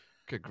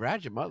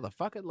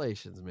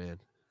Congratulations, man.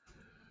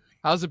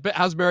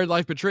 How's married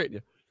life been treating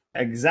you?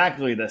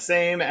 Exactly the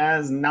same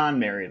as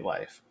non-married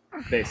life,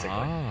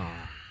 basically.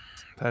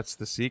 That's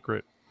the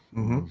secret.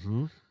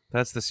 Mm-hmm.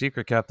 That's the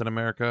secret, Captain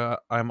America.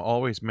 I'm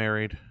always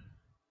married.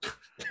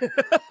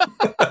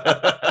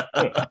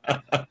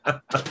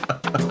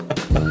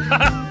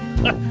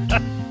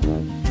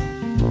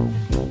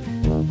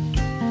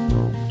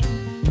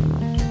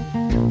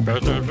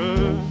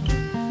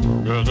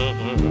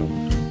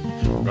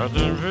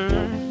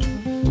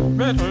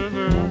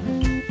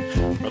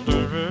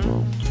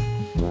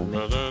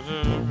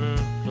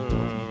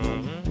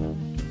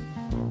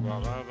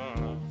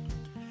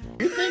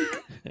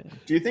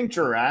 Do you think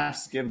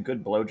giraffes give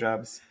good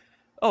blowjobs?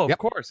 Oh, Yep. of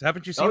course.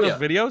 Haven't you seen Oh, those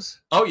yeah. videos?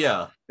 Oh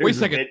yeah, Wait a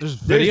second, there's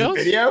videos?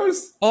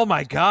 Videos? Oh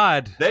my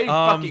God. they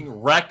fucking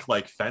wreck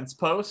like fence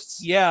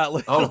posts. Yeah.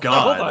 Oh,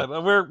 God. Hold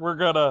on. We're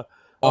gonna.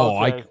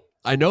 Oh, okay.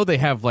 I know they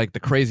have like the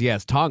crazy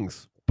ass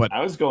tongues, but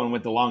I was going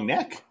with the long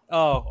neck.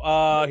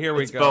 Oh, here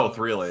we It's go. both,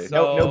 really.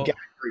 So- No gag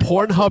reflex.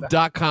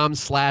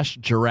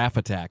 Pornhub.com/giraffe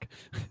attack.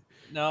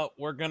 No,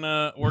 we're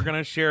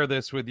gonna share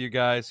this with you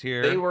guys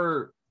here. They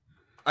were.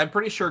 I'm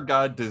pretty sure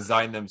God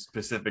designed them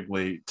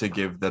specifically to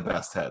give the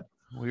best head.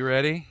 We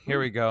ready? Here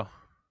we go.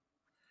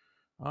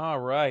 All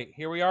right,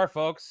 here we are,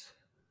 folks.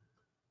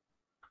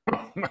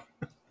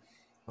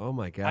 Oh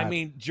my god. I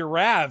mean,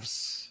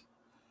 giraffes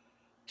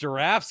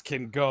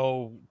can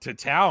go to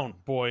town,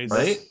 boys.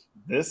 Right?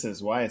 This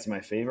is why it's my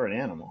favorite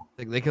animal.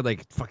 they could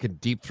like fucking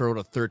deep throat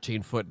a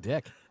 13-foot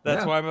dick.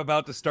 That's Yeah. why I'm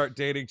about to start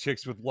dating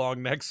chicks with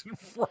long necks and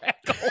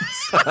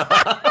freckles.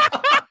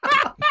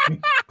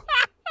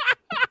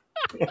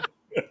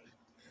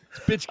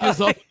 Bitch gives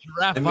off a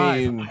giraffe I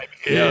vibe. mean,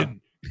 yeah.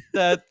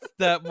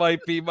 That might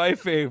be my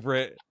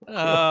favorite.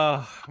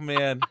 Oh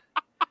man.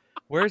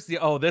 Where's the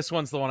this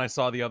one's the one I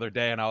saw the other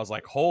day and I was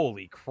like,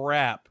 holy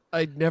crap.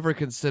 I never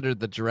considered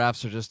that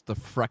giraffes are just the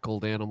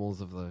freckled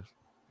animals of the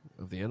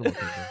animal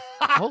kingdom.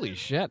 Holy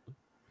shit.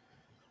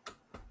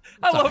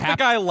 I It's a love the hap-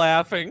 guy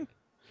laughing.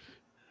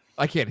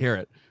 I can't hear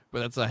it, but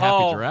that's a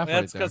happy giraffe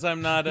that's right because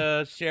I'm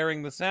not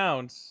sharing the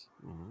sounds.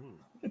 there.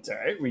 It's all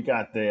right. We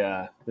got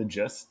the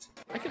gist.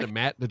 I can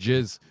imagine the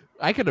jizz.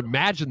 I can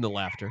imagine the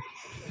laughter.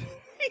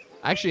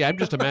 Actually, I'm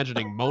just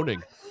imagining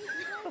moaning.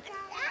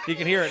 You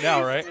can hear it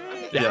now, right?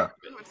 Yeah.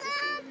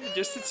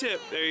 Just a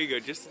tip. There you go.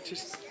 Just.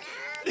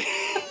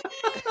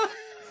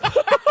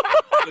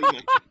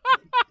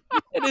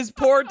 And his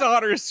poor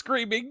daughter is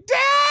screaming,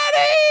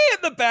 "Daddy!"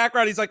 in the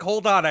background. He's like,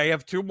 "Hold on, I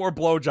have 2 more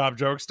blowjob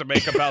jokes to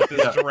make about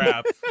this Yeah.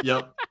 giraffe."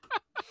 Yep.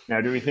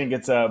 Now, do we think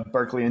it's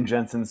Berkeley and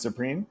Jensen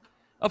Supreme?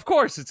 Of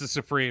course, it's a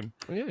Supreme.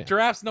 Oh, yeah.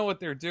 Giraffes know what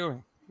they're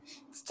doing.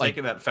 It's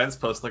taking that fence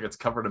post like it's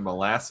covered in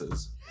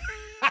molasses.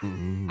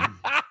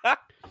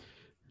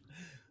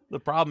 The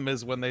problem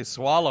is when they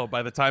swallow,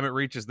 by the time it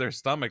reaches their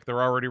stomach,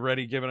 they're already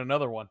ready giving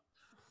another one.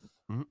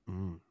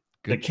 Mm-mm.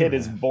 The Good kid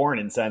is giraffe. born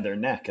inside their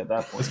neck at that I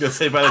was point. gonna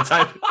say by the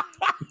time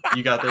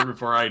you got there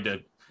before I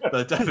did,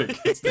 by the time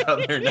it gets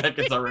down their neck,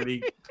 it's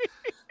already.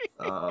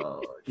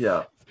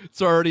 Yeah.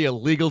 It's already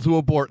illegal to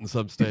abort in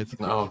some states.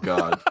 Oh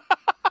God.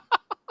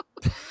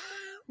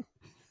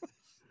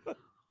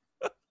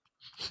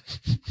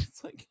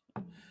 It's like,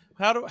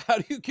 how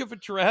do you give a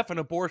giraffe an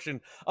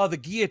abortion? Oh, the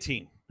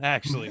guillotine,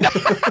 actually.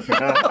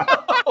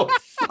 Oh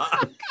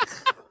fuck.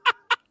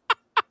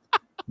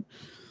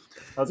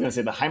 I was going to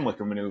say the Heimlich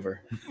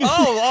maneuver.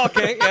 Oh,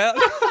 okay, yeah.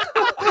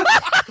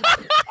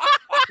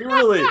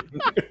 Really?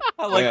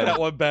 I like Man. that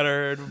one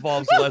better. It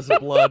involves less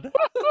blood.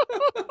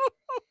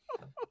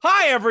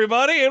 Hi,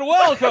 everybody, and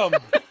welcome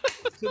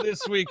to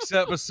this week's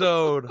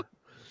episode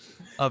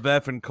of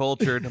Effin'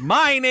 Cultured.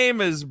 My name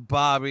is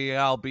Bobby.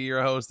 I'll be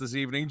your host this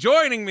evening.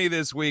 Joining me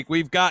this week,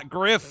 we've got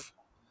Griff.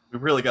 We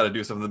really got to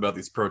do something about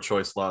these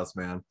pro-choice laws,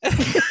 man.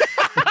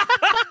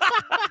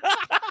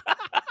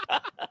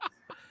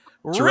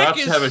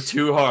 Giraffes have it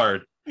too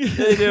hard.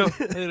 They do.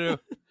 They do.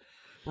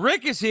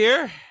 Rick is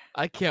here.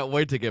 I can't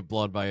wait to get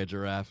blown by a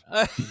giraffe.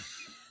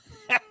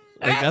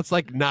 That's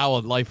like now a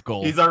life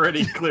goal. He's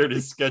already cleared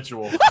his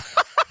schedule.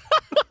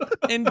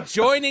 And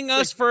joining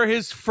us for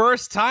his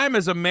first time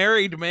as a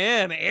married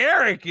man,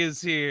 Eric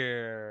is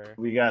here.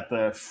 We got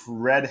the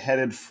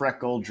red-headed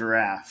freckle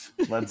giraffe.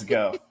 Let's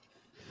go.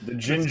 The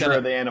ginger got a-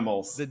 of the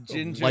animals. The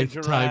ginger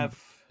Lifetime-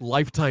 giraffe.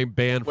 Lifetime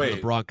ban from the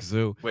Wait. Bronx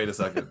Zoo. Wait a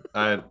second.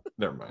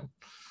 Never mind.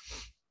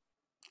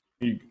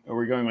 Are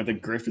we going with a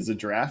Griff is a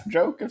giraffe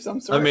joke of some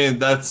sort? I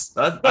mean, I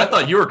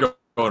thought you were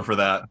going for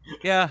that.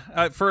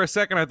 Yeah, for a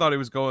second I thought he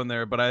was going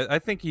there, but I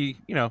think he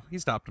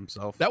stopped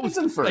himself. That was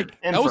It's inferred.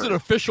 like that was an Inferred.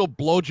 official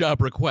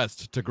blowjob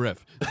request to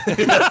Griff.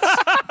 Yes.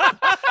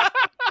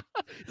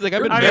 He's like,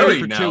 I've been I'm married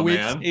married for now, 2 weeks.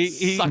 man.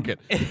 He- Suck it.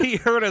 He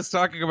heard us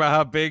talking about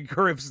how big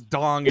Griff's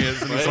dong is,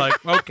 and he's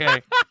like,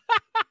 okay.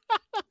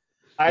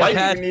 I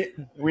had- think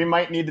we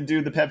might need to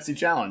do the Pepsi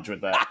challenge with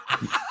that.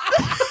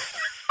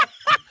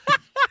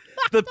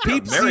 The You're a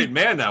Peepsy, married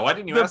man now. Why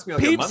didn't you the ask me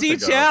like a month Peepsy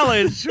ago?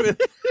 challenge.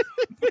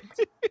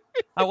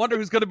 I wonder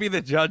who's going to be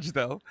the judge,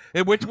 though.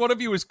 And which one of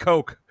you is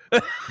Coke?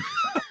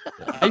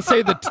 I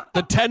say the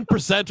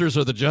 10%ers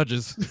are the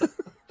judges.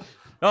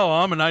 Oh,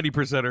 I'm a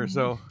 90%er,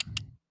 so.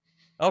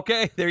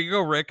 Okay, there you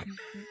go, Rick.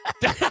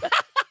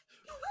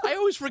 I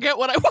always forget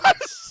what I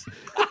was.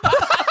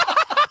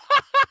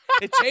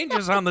 It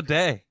changes on the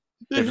day.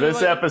 If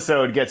this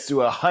episode gets to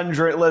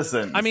 100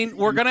 listens, I mean,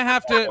 we're going to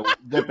have to.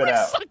 dip it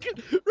out.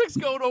 Rick's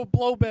going to a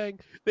blow bang.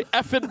 The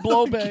effing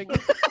blow bang.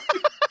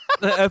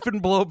 The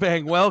effing blow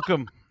bang.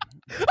 Welcome.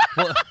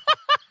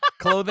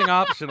 Clothing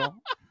optional.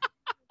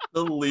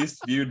 The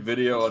least viewed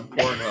video on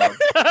Pornhub.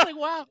 Like,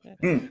 wow.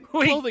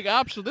 Clothing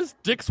optional. This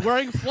dick's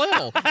wearing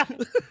flannel.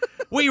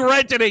 We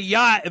rented a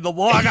yacht in the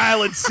Long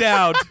Island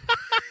Sound.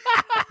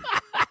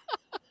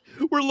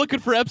 We're looking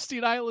for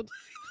Epstein Island.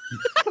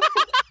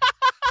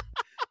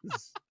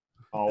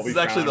 All This is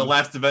actually the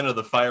last event of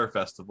the Fire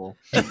Festival.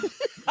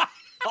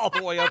 All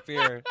the way up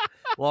here.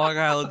 Long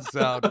Island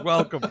Sound.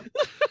 Welcome.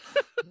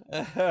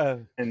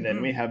 And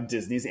then we have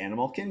Disney's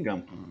Animal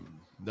Kingdom.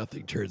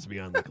 Nothing turns me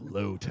on like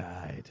low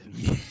tide.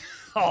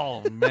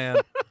 Oh, man.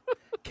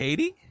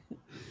 Katie?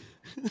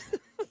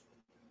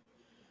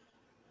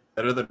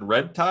 Better than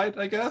Red Tide,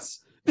 I guess?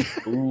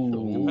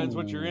 Ooh. Depends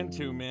what you're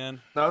into,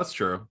 man. No, that's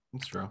true.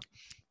 That's true.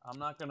 I'm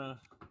not gonna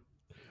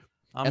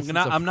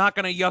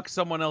yuck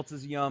someone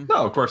else's yum.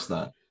 No, of course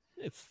not.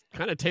 It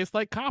kind of tastes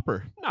like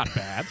copper. Not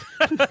bad.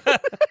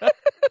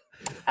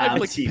 I've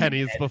licked Ouchie.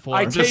 pennies before.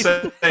 I I'm just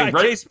taste, saying, I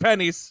Red- taste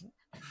pennies.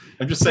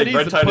 I'm just saying, Pennies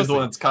Red and Tide is the pussy.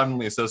 one that's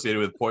commonly associated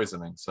with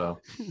poisoning. So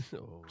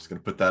Oh, just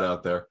gonna put that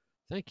out there.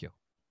 thank you.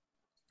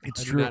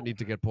 It's I do not need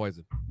to get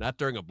poisoned. Not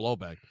during a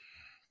blowback.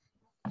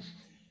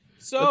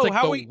 So That's like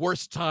how the we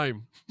worst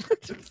time.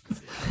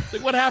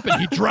 Like, what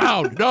happened? He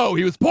drowned. No,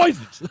 he was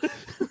poisoned.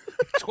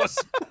 twas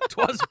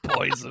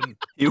poison.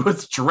 He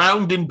was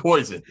drowned in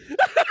poison.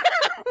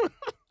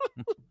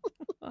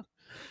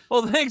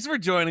 Well, thanks for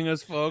joining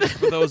us, folks.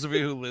 For those of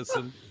you who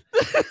listen,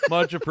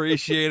 much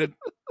appreciated.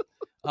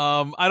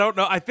 I don't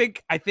know. I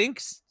think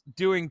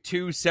doing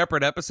 2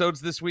 separate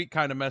episodes this week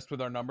kind of messed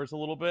with our numbers a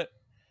little bit.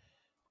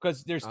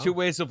 Because there's 2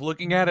 ways of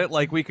looking at it.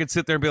 Like, we could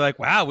sit there and be like,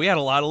 wow, we had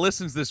a lot of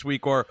listens this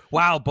week. Or,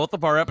 wow, both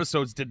of our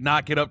episodes did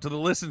not get up to the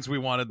listens we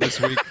wanted this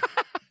week.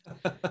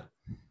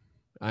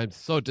 I'm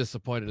so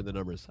disappointed in the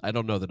numbers. I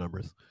don't know the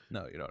numbers.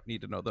 No, you don't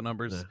need to know the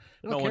numbers. Nah, I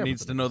don't No care one about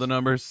needs the to know the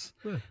numbers.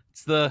 Yeah.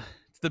 It's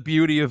the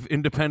beauty of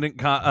independent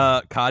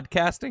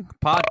podcasting.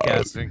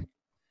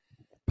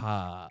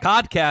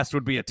 Codcast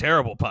would be a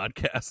terrible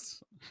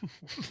podcast.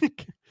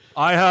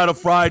 I had a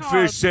fried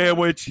fish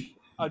sandwich.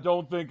 I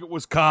don't think it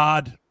was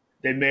cod.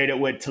 They made it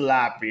with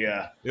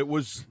tilapia. It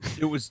was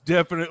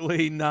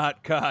definitely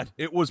not cod.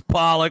 It was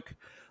pollock.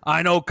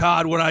 I know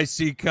cod when I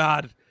see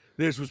cod.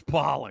 This was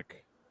pollock.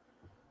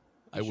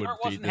 I would Sure it feed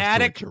wasn't this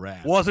haddock? to a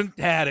giraffe. Wasn't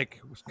haddock.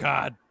 It was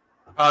cod.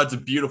 It's a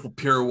beautiful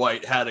pure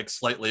white haddock,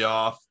 slightly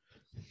off.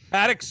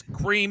 Haddock's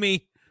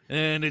creamy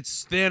and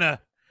it's thinner,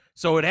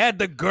 so it had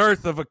the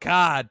girth of a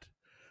cod,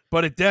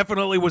 but it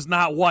definitely was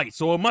not white,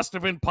 so it must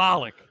have been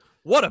pollock.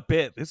 What a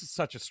bit. This is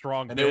such a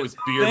strong And bit. it was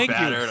beer Thank you.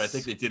 battered. I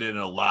think they did it in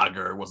a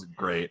lager. It wasn't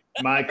great.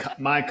 My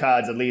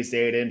cod's at least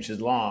 8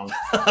 inches long.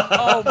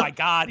 Oh, my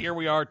God. Here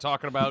we are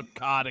talking about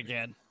cod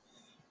again.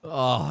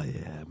 Oh,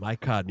 yeah. My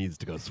cod needs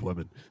to go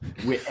swimming.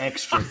 With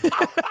extra.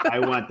 I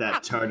want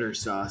that tartar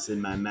sauce in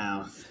my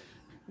mouth.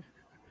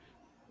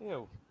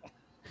 Ew.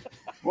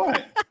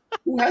 What?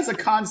 Who has a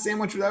cod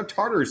sandwich without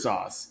tartar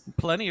sauce?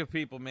 Plenty of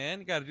people, man.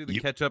 You got to do the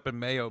ketchup and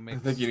mayo I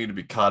mix. think you need to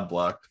be cod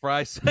blocked.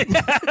 Fries.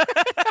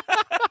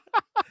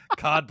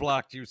 Cod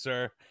blocked you,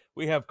 sir.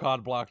 We have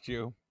cod blocked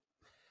you.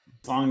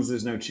 As long as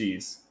there's no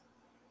cheese.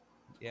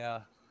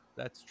 Yeah,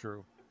 that's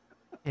true.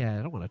 Yeah,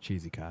 I don't want a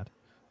cheesy cod.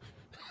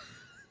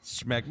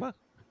 Schmegma?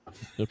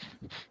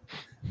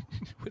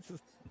 What's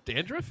this?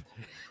 Dandruff?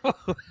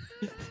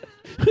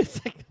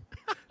 It's like,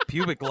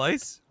 Pubic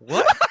lice?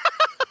 What?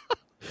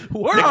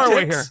 Where Dick are we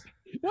ticks.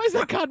 here? why is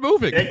that cod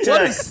moving? Dick What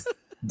ticks.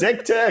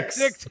 Dick ticks.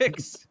 Dick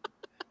ticks.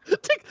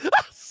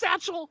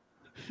 Satchel.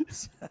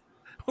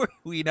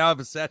 We now have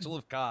a satchel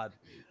of cod.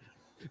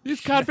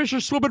 These codfish are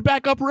swimming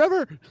back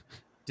upriver.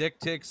 Dick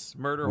ticks,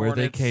 murder Where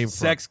they hornets, came from.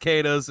 sex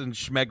cicadas, and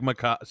schmegma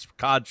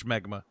cod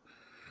schmegma.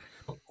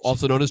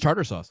 Also known as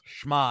tartar sauce.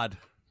 Schmod.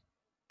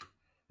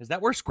 Is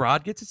that where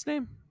Scrod gets its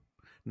name?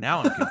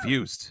 Now I'm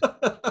confused.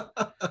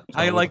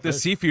 I like the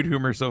seafood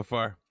humor so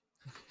far.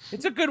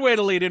 It's a good way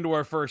to lead into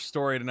our first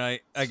story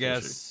tonight, I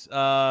guess.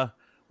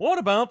 What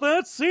about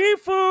that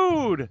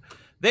seafood?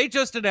 They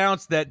just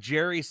announced that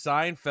Jerry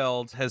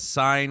Seinfeld has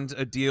signed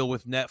a deal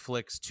with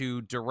Netflix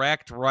to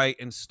direct, write,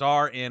 and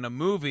star in a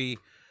movie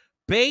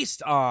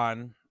based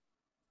on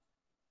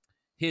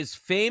his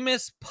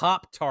famous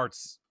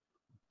Pop-Tarts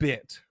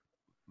bit.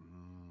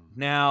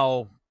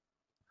 Now,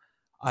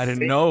 I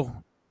didn't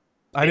know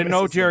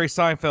Famous Jerry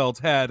Seinfeld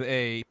had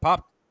a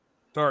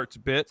Pop-Tarts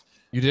bit.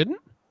 You didn't?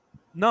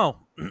 No.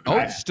 Oh,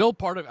 I- still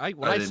part of. When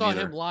I I didn't saw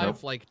either. him live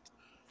Nope. like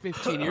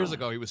 15 years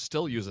ago, he was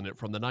still using it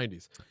from the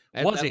 90s.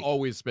 And Was that he?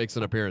 always makes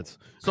an appearance.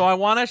 So I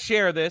want to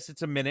share this.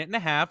 It's a minute and a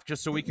half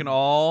just so we can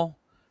all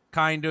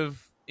kind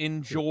of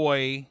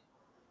enjoy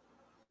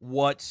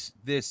what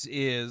this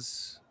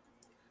is.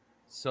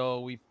 So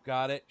we've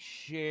got it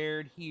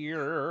shared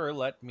here.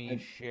 Let me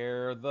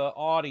share the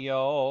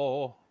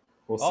audio.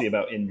 We'll see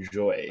about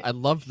enjoy. I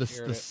love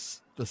Shared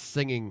the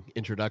singing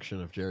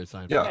introduction of Jerry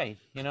Seinfeld. Yeah. Hey,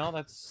 you know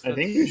that's. I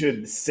think you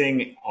should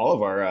sing all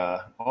of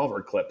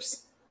our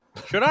clips.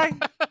 Should I?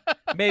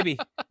 Maybe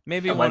Why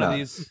one of not?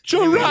 these.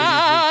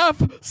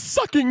 Giraffe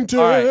sucking dick.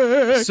 All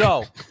right.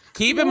 So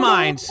keep in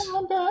mind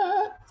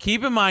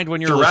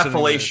when you're listening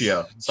to this.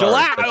 Giraffe-fellatio. Sorry,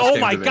 Giraffe. that just Oh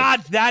came my to me. God,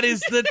 that is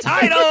the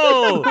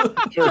title.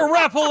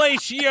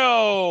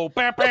 Giraffe-fellatio.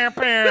 Bah, bah,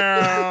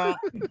 bah.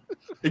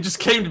 It just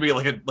came to me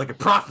like a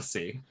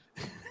prophecy.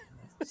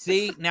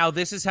 See, now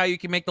this is how you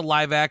can make the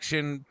live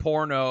action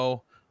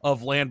porno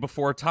of Land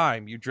Before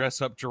Time. You dress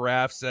up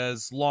giraffes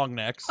as long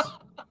necks.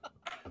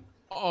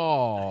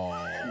 Oh.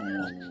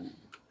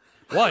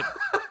 What?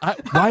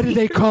 Why do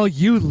they call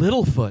you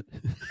Littlefoot?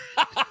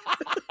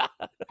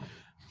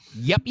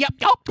 Yep.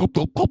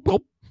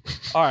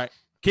 All right.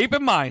 Keep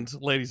in mind,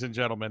 ladies and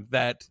gentlemen,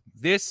 that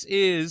this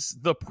is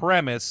the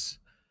premise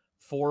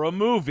for a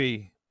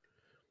movie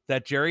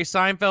that Jerry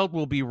Seinfeld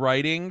will be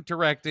writing,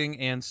 directing,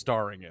 and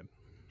starring in.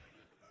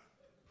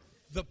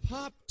 The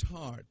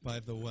Pop-Tart, by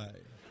the way,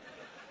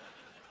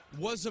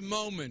 was a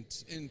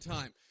moment in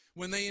time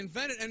when they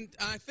invented, and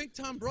I think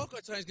Tom Brokaw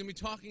tonight is going to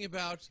be talking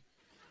about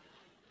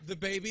the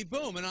baby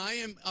boom, and I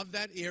am of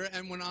that era,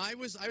 and when I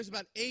was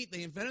about 8,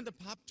 they invented the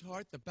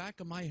Pop-Tart, the back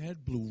of my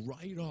head blew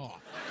right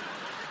off.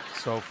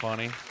 So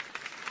funny.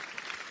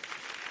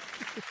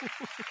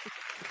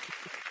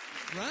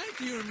 Right?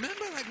 Do you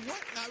remember? Like, what?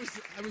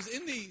 I was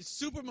in the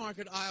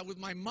supermarket aisle with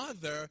my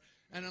mother,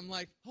 and I'm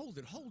like, hold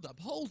up,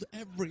 hold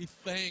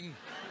everything.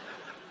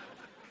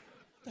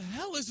 The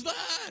hell is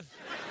that?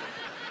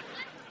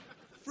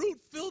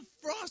 Fruit-filled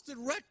frosted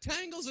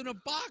rectangles in a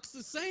box,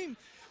 the same.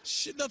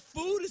 The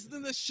food is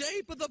in the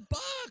shape of the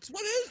box.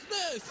 What is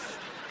this?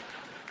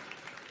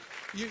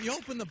 You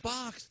open the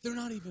box, they're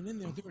not even in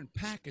there. They're in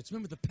packets.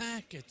 Remember the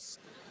packets?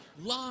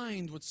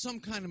 Lined with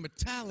some kind of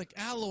metallic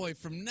alloy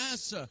from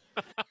NASA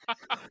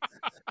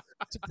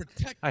to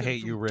protect I them hate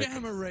from you, Rick.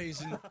 gamma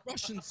rays and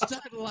Russian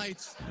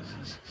satellites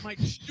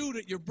might shoot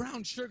at your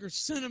brown sugar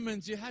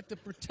cinnamons. You had to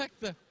protect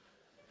the...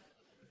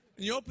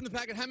 And you open the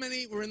packet. How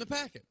many were in the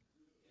packet?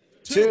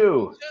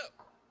 Two.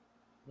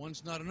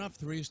 One's not enough.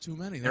 3 is too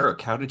many.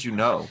 Eric, how did you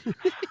know?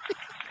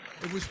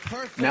 It was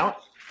perfect. Now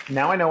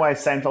I know why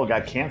Seinfeld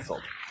got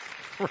canceled.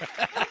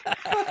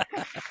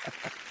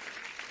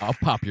 I'll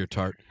pop your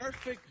tart.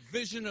 Perfect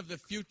vision of the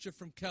future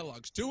from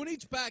Kellogg's. 2 in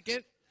each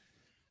packet,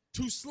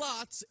 2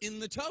 slots in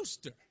the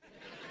toaster.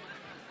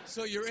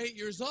 So you're 8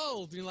 years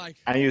old, and you're like,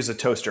 I use a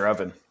toaster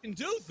oven. I can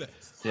do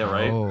this. Yeah,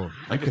 right. Oh,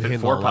 I you could fit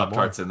handle 4 a lot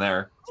Pop-Tarts in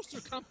there.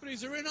 Toaster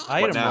companies are in on I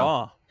it. ate them now?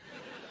 raw.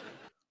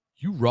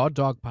 You raw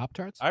dog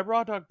Pop-Tarts? I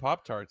raw dog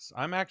Pop-Tarts.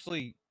 I'm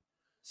actually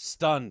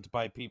stunned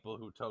by people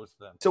who toast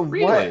them. So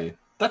Really?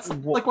 That's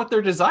like what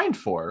they're designed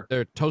for.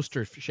 They're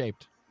toaster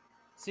shaped.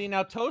 See,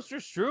 now toaster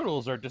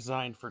strudels are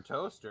designed for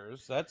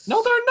toasters. That's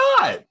No, they're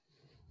not.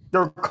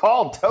 They're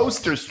called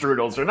toaster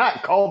strudels. They're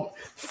not called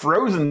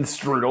frozen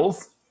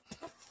strudels.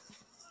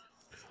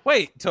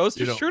 Wait,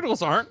 toaster You know-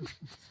 strudels aren't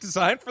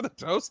designed for the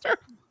toaster?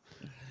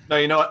 No,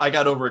 you know what? I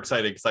got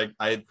overexcited because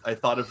I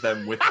thought of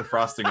them with the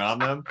frosting on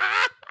them.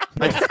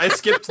 I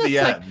skipped to the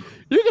end.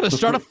 You're gonna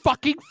start a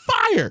fucking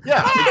fire.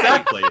 Yeah,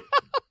 exactly.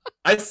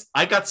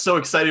 I got so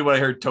excited when I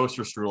heard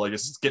toaster strudel, I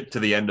just skipped to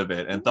the end of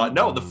it and thought,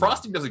 no, the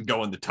frosting doesn't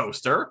go in the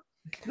toaster.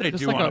 They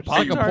Just do on like a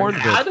Pop-Tart. porn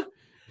vid. Bad?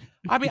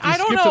 I mean, If you I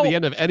don't skip know. to the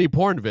end of any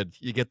porn vid,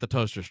 you get the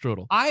toaster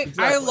strudel. I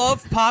Exactly.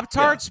 love Pop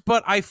Tarts,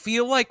 but I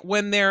feel like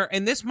when they're,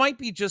 and this might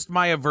be just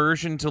my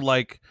aversion to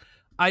like,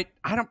 I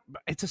don't.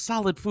 It's a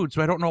solid food,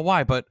 so I don't know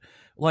why, but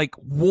like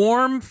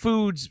warm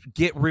foods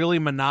get really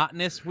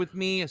monotonous with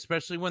me,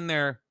 especially when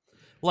they're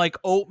like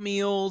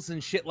oatmeals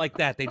and shit like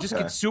that. They just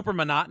Okay. get super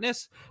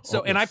monotonous. So,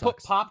 Oatmeal and I sucks.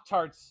 put Pop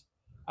Tarts.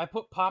 I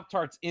put Pop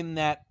Tarts in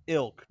that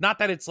ilk. Not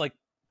that it's like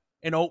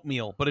an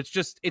oatmeal, but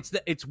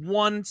it's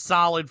one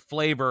solid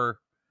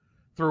flavor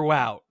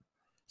throughout.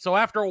 So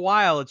after a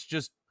while, it's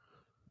just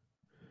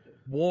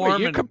warm. Wait,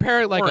 you're and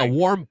comparing like a boring.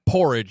 warm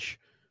porridge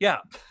Yeah,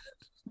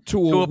 to To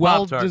a a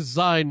Pop-Tart.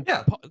 well-designed.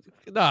 Yeah.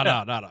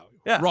 No.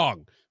 Yeah.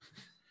 Wrong.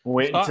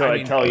 Wait So, until I I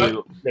mean- tell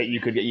you that you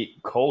could eat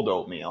cold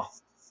oatmeal.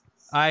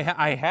 I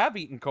have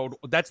eaten cold.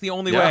 That's the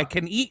only way Yeah. I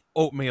can eat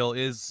oatmeal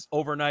is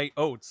overnight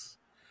oats.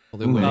 Well,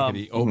 the way I Um,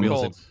 could eat oatmeal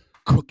cold. is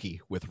a cookie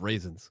with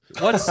raisins.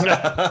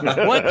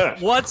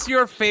 What's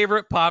your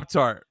favorite Pop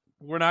Tart?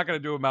 We're not gonna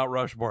do a Mount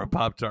Rushmore of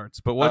Pop Tarts,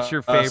 but what's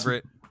your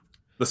favorite?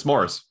 The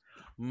s'mores.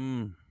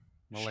 Mm,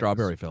 I like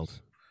Strawberry this. filled.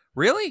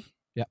 Really?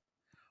 Yeah.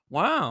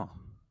 Wow.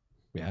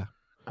 Yeah.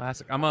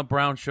 Classic. I'm a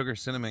brown sugar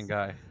cinnamon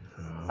guy.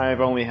 I've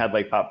only had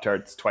like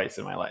Pop-Tarts twice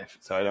in my life,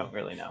 so I don't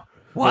really know.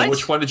 Well,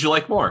 which one did you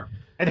like more?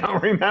 I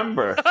don't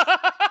remember.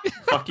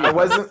 Fuck you.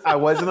 I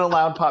wasn't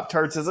allowed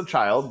Pop-Tarts as a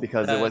child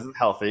because it wasn't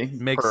healthy.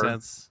 Makes per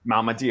sense.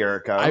 Mama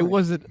Dierico. I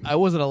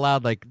wasn't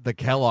allowed like the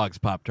Kellogg's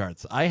Pop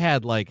Tarts. I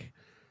had like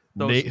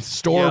Those-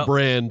 store yep.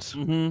 brand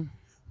Mm-hmm.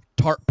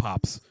 Tart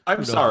Pops. I'm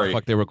Who knows sorry. What the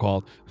fuck they were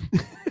called.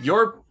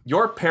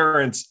 Your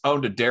parents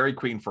owned a Dairy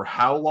Queen for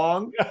how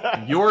long?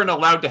 You weren't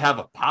allowed to have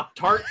a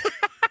Pop-Tart?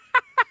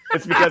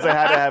 It's because I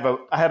had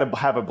to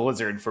have a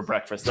Blizzard for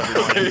breakfast every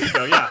There morning. you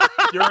go. Yeah,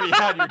 you already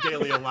had your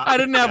daily allowance. I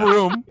didn't have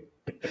room.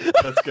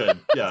 That's good.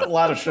 Yeah, A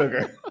lot of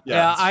sugar.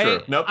 Yeah, that's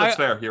true. Nope, that's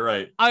fair. You're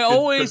right. I Good-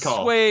 always good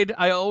call. swayed.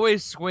 I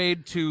always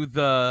swayed to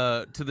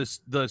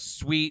the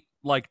sweet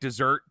like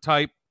dessert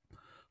type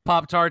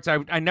Pop Tarts.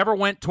 I never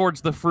went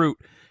towards the fruit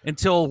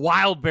until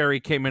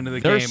Wildberry came into the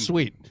They're game.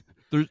 sweet.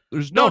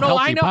 There's no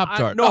healthy I know. Pop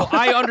Tart. No,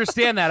 I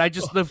understand that. I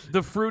just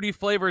the fruity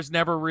flavors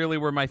never really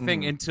were my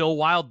thing Mm. until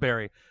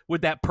Wildberry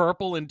with that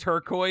purple and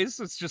turquoise.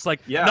 It's just like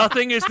Yeah.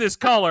 nothing is this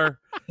color,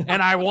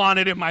 and I want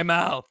it in my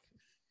mouth.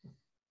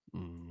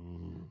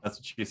 Mm. That's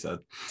what she said.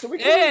 So we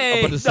Hey,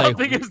 about to say-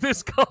 nothing is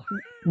this color.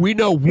 We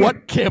know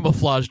what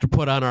camouflage to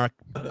put on our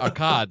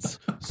cards,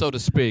 so to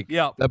speak.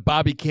 Yeah, That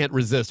Bobby can't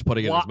resist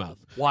putting in his mouth.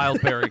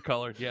 Wildberry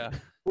colored. Yeah.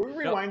 Can we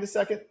rewind a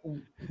second?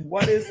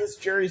 What is this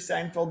Jerry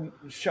Seinfeld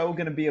show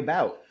going to be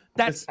about?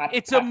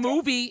 It's a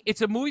movie.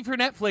 It's a movie for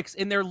Netflix,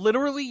 and they're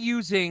literally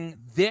using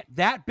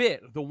that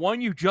bit, the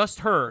one you just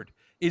heard,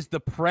 is the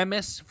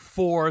premise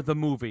for the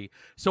movie.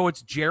 So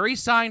it's Jerry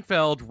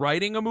Seinfeld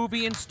writing a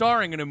movie and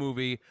starring in a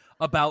movie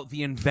about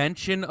the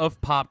invention of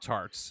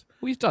Pop-Tarts.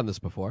 We've done this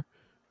before.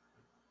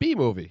 Bee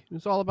movie.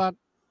 It's all about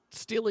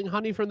stealing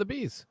honey from the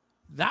bees.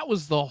 That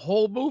was the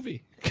whole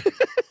movie.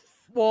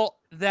 Well,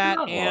 that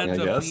Not wrong, and I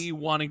a guess. bee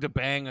wanting to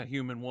bang a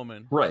human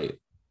woman. Right.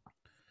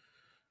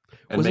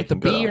 And Was it the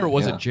making good bee on or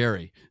was yeah. it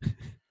Jerry?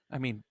 I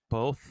mean,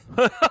 both.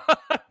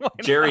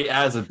 Jerry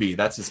as a bee?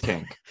 That's his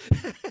kink.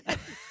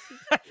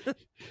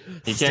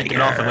 He can't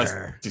get off unless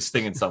he's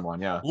stinging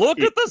someone. Yeah. Look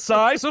at the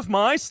size of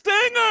my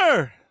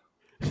stinger.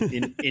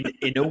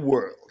 in a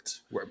world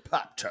where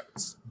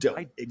Pop-Tarts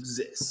don't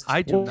exist.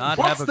 I do not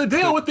What's have a the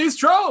deal good- with these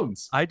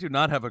drones? I do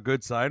not have a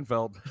good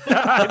Seinfeld.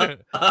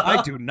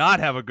 I do not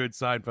have a good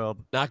Seinfeld.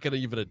 Not going to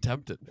even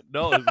attempt it.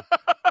 No.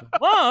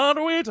 What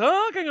are we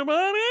talking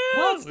about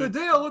here? What's the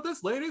deal with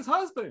this lady's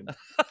husband?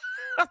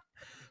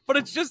 But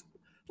it's just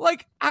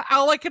like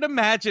all I can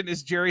imagine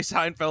is Jerry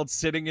Seinfeld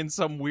sitting in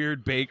some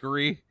weird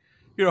bakery.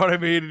 You know what I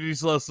mean? And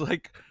he's just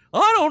like,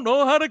 I don't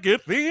know how to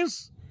get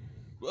these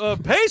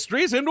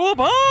pastries into a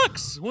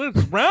box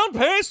with round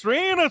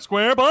pastry in a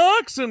square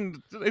box,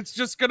 and it's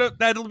just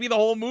that'll be the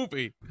whole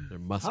movie. There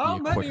must How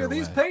be a many quicker of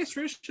these way.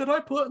 pastries should I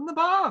put in the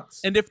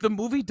box? And if the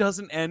movie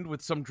doesn't end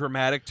with some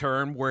dramatic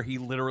turn where he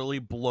literally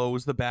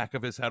blows the back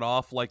of his head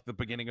off like the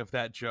beginning of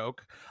that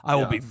joke, I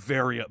will Yeah. be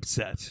very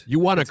upset. You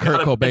want a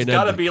Kurt Cobain It's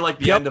got to ending. be like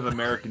the Yep. end of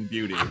American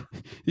Beauty.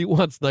 He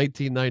wants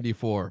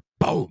 1994.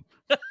 Boom.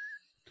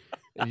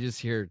 And you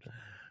just hear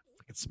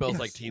it smells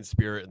like Teen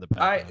Spirit in the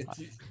background.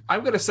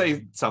 I'm going to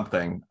say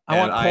something. I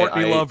want and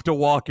Courtney Love to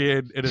walk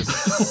in and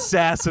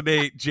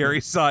assassinate Jerry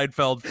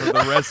Seinfeld for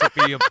the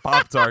recipe of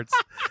Pop-Tarts.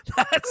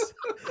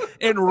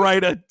 And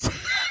write a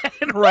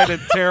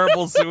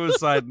terrible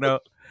suicide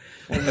note.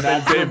 And then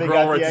That's Dave where they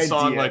Grohl got writes the a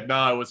song idea. like,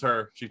 "No, it was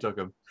her. She took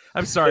him."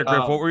 I'm sorry,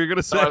 Griff. What were you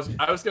gonna say? So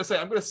I was going to say,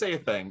 I'm going to say a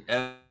thing,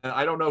 and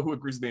I don't know who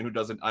agrees with me and who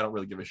doesn't. I don't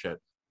really give a shit.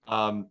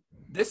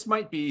 This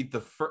might be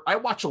the first. I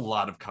watch a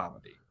lot of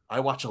comedy.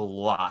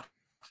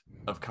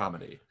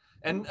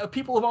 And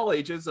people of all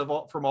ages,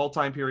 from all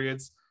time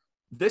periods.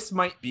 This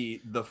might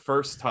be the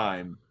first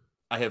time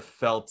I have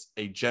felt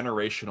a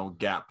generational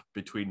gap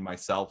between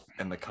myself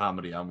and the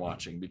comedy I'm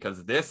watching,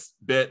 because this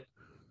bit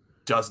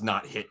does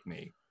not hit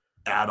me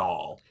at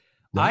all.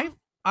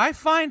 I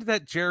find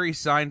that Jerry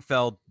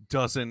Seinfeld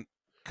doesn't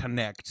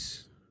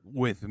connect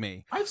with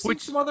me. I've seen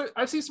some other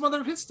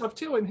of his stuff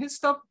too, and his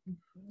stuff,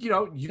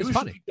 usually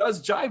funny.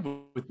 does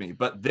jive with me.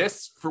 But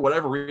this, for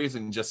whatever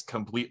reason, just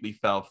completely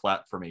fell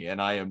flat for me,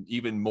 and I am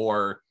even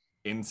more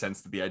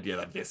incensed at the idea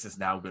that this is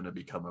now going to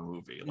become a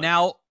movie. Like,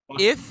 Now,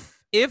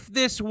 if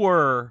this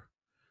were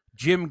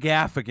Jim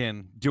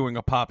Gaffigan doing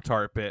a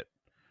Pop-Tart bit,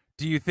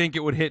 do you think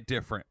it would hit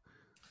different?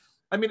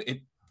 I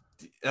mean,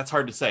 that's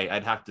hard to say.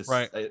 I'd have to,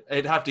 Right.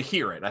 I'd have to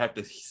hear it. I have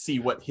to see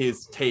what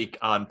his take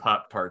on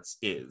Pop-Tarts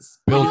is.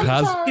 Bill He's-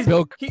 Cosby. he's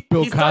Bill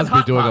he's done Cosby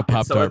Hot doing a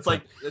Pockets, so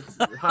Pop-Tart. it's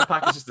like Hot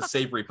Pockets is just a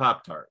savory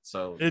Pop-Tart.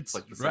 So It's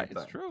like the same right. thing.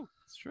 It's true.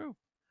 It's true.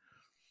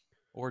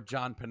 Or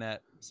John Panette.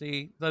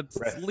 See, Rest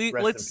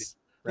in let's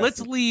Rest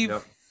in- leave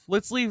Yep.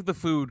 let's leave the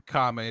food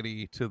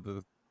comedy to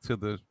the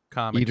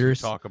comics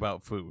Eaters. who talk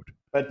about food.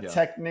 But Yeah.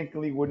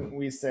 technically, wouldn't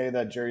we say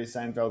that Jerry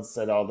Seinfeld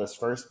said all this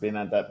first, being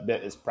that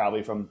bit is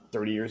probably from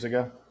 30 years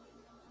ago?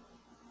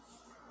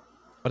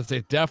 But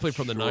it's definitely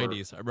from the Sure.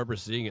 90s. I remember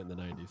seeing it in the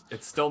 90s.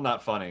 It's still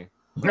not funny.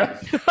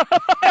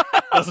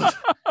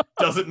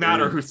 Doesn't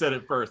matter who said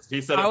it first.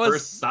 He said it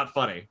first. It's not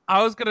funny.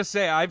 I was gonna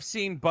say I've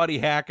seen Buddy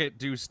Hackett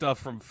do stuff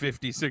from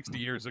 50, 60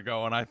 years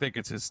ago, and I think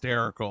it's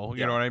hysterical.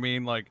 You know what I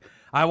mean? Like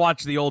I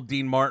watch the old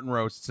Dean Martin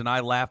roasts, and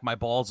I laugh my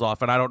balls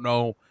off, and I don't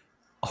know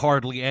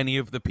hardly any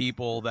of the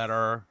people that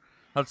are.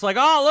 It's like,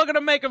 oh, look at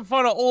him making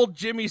fun of old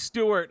Jimmy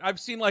Stewart. I've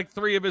seen like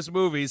 3 of his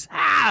movies.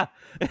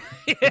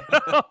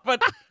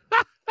 But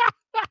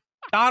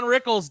Don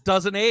Rickles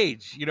doesn't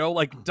age. You know,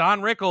 like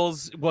Don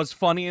Rickles was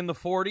funny in the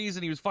 40s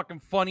and he was fucking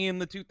funny in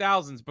the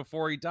 2000s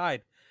before he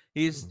died.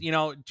 He's, you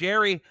know,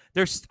 Jerry.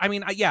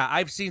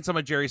 I've seen some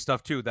of Jerry's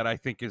stuff too that I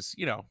think is,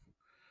 you know,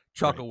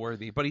 chuckle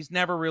worthy, but he's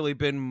never really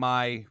been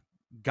my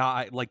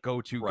guy, like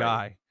go-to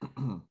guy.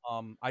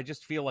 I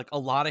just feel like a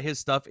lot of his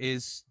stuff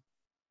is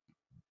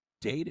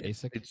dated.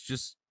 Basic.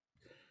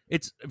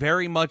 It's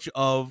very much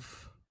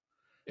of.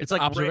 It's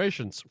like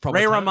observations from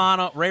Ray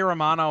Romano. Ray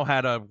Romano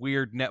had a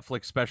weird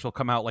Netflix special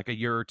come out like a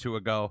year or two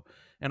ago,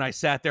 and I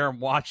sat there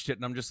and watched it,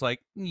 and I'm just like,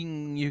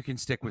 you can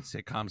stick with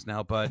sitcoms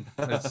now, bud.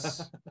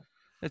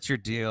 That's your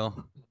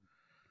deal.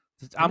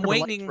 I'm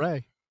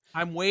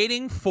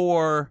waiting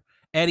for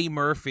Eddie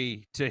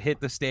Murphy to hit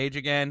the stage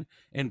again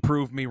and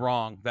prove me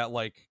wrong. That,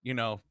 like, you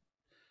know,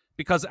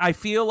 because I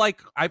feel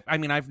like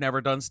I've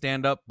never done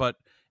stand up, but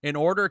in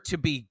order to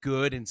be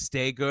good and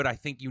stay good, I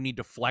think you need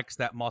to flex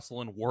that muscle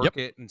and work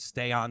it and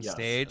stay on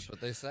stage. That's what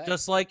they say.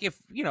 Just like if,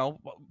 you know,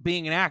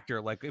 being an actor,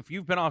 like if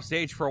you've been off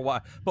stage for a while,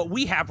 but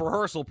we have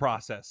rehearsal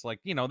process. Like,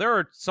 you know, there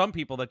are some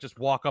people that just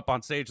walk up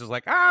on stage as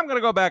like, I'm going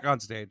to go back on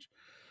stage.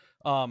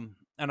 And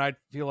I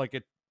feel like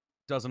it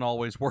doesn't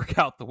always work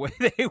out the way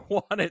they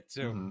want it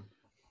to. Mm-hmm.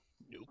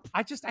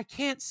 I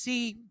can't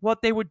see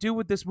what they would do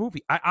with this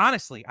movie.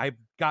 I've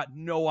got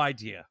no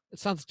idea. It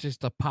sounds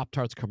just a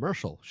Pop-Tarts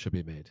commercial should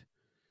be made.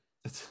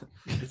 It's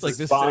like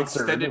this this an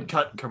extended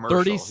cut commercial.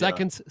 30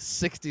 seconds,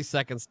 60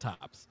 seconds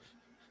tops.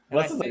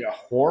 Unless it's like a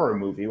horror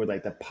movie with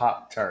like the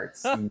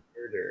Pop-Tarts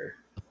murder.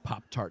 The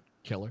Pop-Tart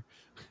killer.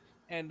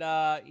 And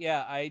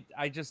I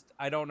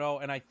don't know.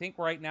 And I think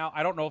right now,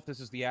 I don't know if this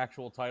is the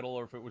actual title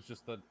or if it was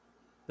just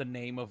the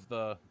name of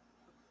the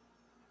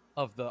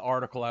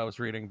article I was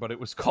reading, but it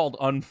was called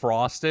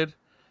Unfrosted.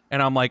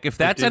 And I'm like, if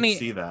that's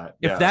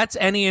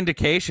any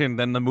indication,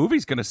 then the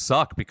movie's gonna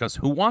suck, because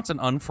who wants an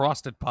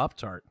unfrosted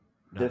Pop-Tart?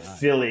 The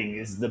filling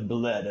is the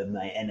blood of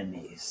my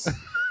enemies.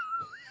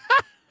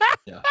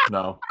 Yeah.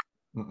 No.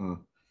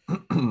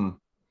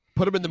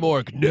 Put them in the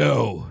morgue.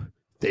 No,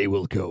 they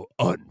will go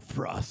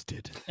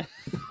unfrosted.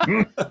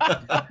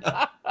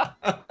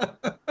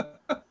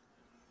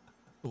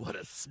 Want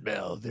to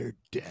smell their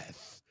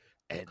death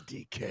and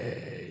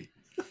decay.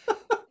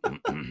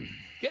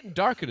 Getting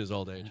dark in his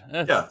old age.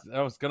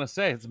 I was gonna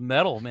say it's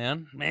metal,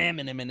 man.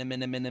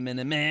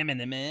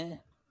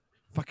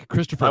 Fucking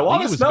Christopher I Lee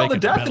want to was smell the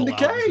making death and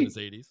metal albums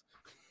decay. in his 80s.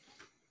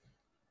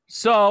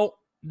 So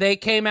they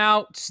came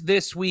out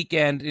this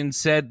weekend and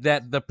said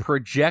that the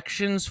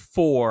projections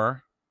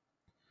for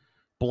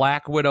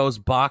Black Widow's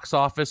box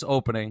office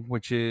opening,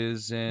 which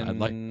is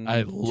in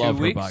I love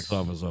her weeks? box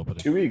office opening.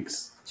 2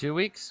 weeks. 2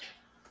 weeks.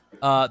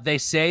 They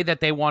say that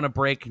they want to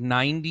break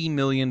 $90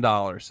 million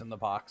in the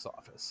box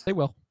office. They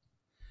will.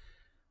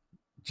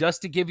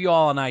 Just to give you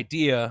all an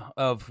idea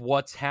of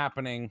what's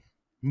happening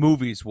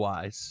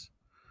movies-wise,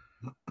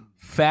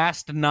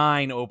 Fast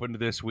 9 opened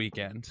this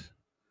weekend,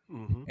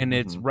 and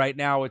it's right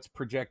now it's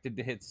projected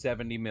to hit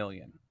 70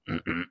 million.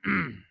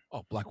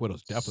 Oh, Black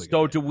Widow's definitely.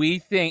 So do we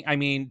think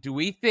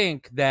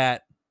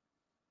that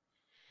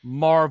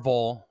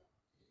Marvel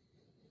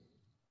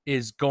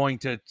is going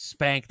to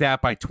spank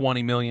that by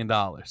 $20 million?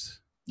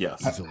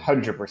 Yes.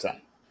 100%.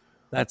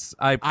 That's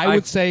I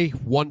would say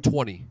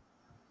 120.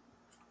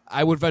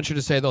 I would venture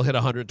to say they'll hit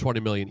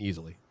 120 million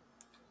easily.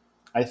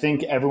 I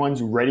think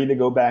everyone's ready to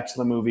go back to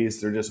the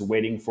movies. They're just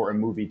waiting for a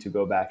movie to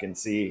go back and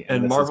see.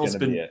 And this Marvel's is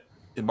gonna be it.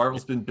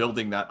 Marvel's been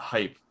building that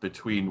hype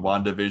between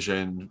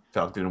WandaVision,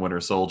 Falcon and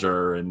Winter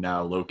Soldier, and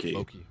now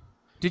Loki.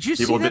 Did you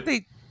see that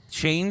they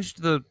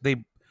changed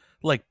they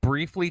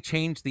briefly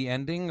changed the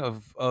ending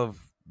of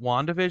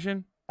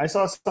WandaVision? I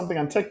saw something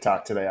on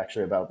TikTok today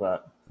actually about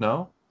that.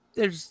 No?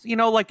 There's,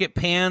 like it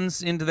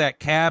pans into that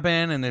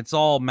cabin and it's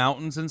all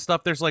mountains and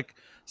stuff. There's like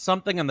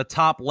something in the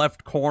top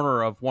left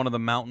corner of one of the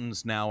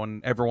mountains now,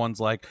 and everyone's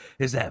like,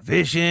 is that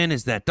Vision?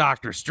 Is that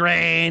Doctor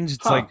Strange?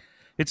 It's like,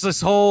 it's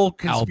this whole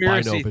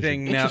conspiracy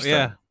thing now.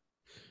 Yeah.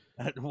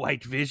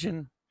 White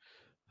Vision.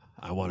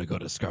 I want to go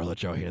to Scarlett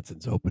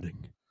Johansson's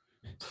opening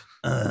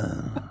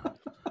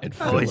and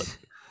fill it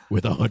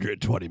with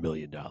 $120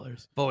 million.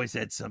 I've always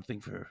had something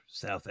for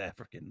South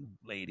African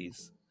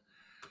ladies.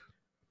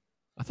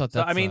 I thought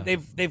that's... So, I mean,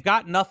 they've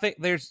got nothing.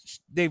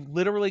 They've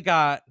literally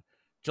got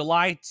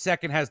July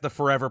 2nd has the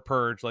Forever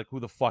Purge. Like, who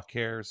the fuck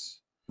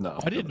cares? No.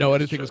 I didn't know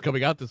anything was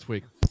coming out this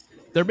week.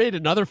 They made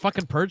another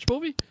fucking Purge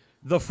movie?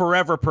 The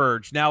Forever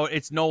Purge. Now,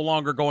 it's no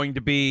longer going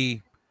to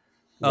be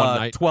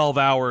 12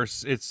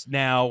 hours. It's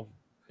now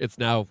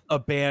a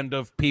band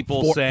of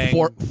people saying...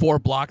 Four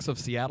blocks of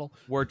Seattle?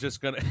 We're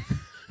just going to...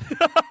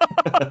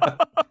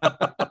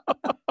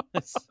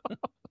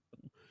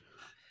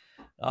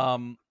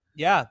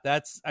 Yeah,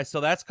 that's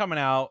coming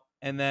out,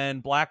 and then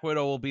Black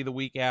Widow will be the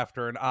week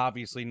after, and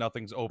obviously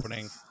nothing's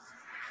opening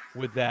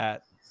with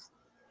that.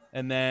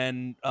 And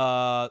then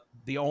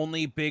the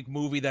only big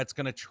movie that's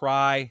going to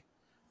try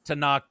to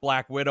knock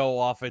Black Widow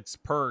off its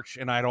perch,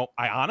 and I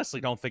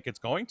honestly don't think it's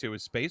going to,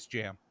 is Space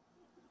Jam.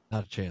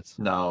 Not a chance.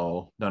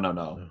 No.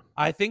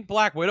 I think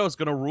Black Widow is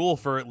going to rule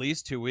for at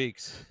least 2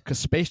 weeks. Because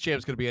Space Jam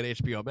is going to be on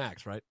HBO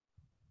Max, right?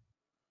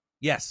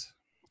 Yes.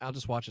 I'll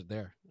just watch it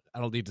there. I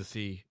don't need to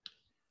see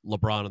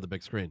LeBron on the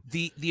big screen.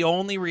 The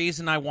only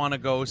reason I want to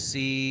go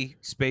see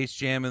Space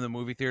Jam in the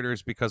movie theater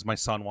is because my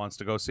son wants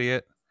to go see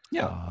it.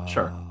 Yeah,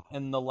 sure.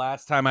 And the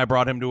last time I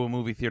brought him to a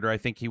movie theater, I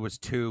think he was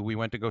 2. We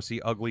went to go see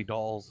Ugly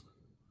Dolls.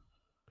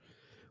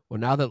 Well,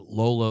 now that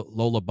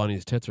Lola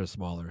Bunny's tits are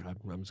smaller,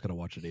 I'm just gonna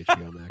watch it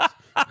HBO Max.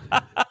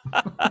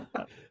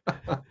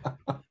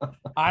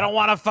 I don't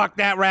want to fuck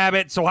that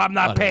rabbit, so I'm I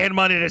not know. paying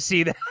money to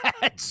see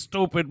that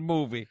stupid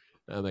movie.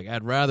 I'm like,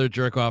 I'd rather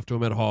jerk off to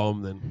him at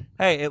home than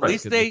Hey, at Right.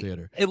 least get in the they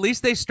theater. at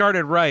least they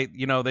started right.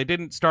 You know, they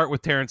didn't start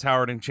with Terrence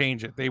Howard and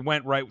change it. They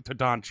went right to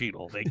Don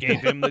Cheadle. They gave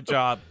him the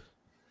job.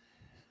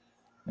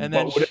 And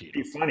then But would it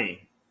be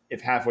funny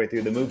if halfway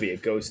through the movie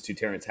it goes to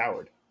Terrence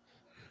Howard?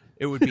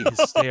 it would be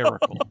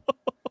hysterical.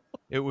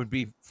 It would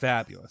be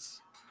fabulous.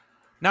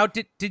 Now,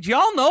 did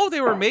y'all know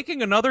they were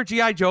making another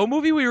G.I. Joe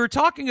movie? We were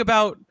talking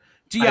about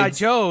G.I.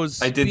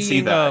 Joe's I did being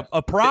see that.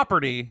 a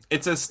property.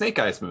 It's a Snake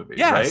Eyes movie,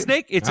 Yeah,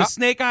 right? It's Yeah. a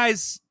Snake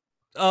Eyes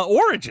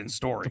origin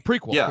story. The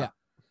prequel. Yeah.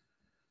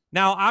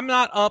 Now, I'm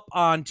not up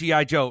on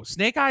G.I. Joe.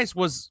 Snake Eyes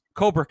was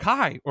Cobra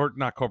Kai, or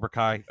not Cobra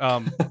Kai.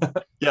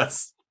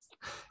 Yes.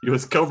 He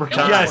was Cobra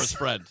Kai. Yes.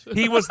 Friend.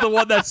 He was the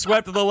one that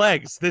swept the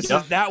legs.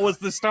 Yep. That was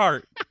the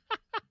start.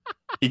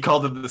 He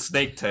called it the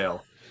Snake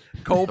Tail.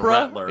 Cobra?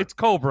 Rattler. It's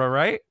Cobra,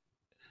 right?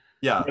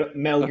 Yeah,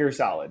 Metal Gear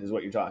Solid is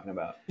what you're talking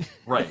about.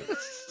 right.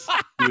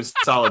 He was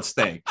Solid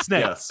Snake.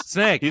 Snake. Yes.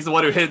 Snake. He's the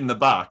one who hid in the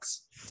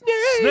box.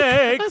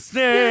 Snake.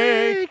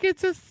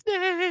 It's a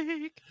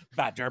snake.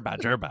 Badger.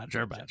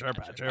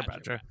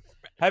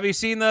 Have you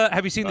seen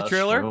the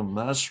trailer?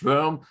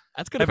 Mushroom.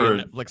 That's gonna be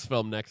a Netflix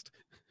film next.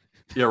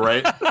 Yeah,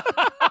 right.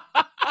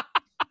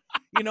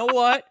 You know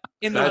what?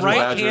 In the Badger, right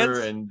Badger hands.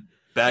 and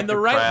Bag in the of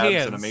right Crabs,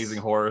 hands. an amazing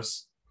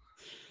horse.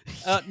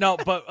 No,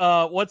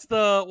 but what's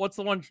the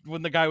one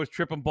when the guy was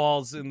tripping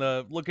balls in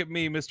the look at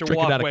me, Mr. Drinking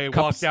out of Walkway, walk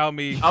cups. down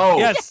me. Oh.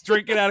 Yes,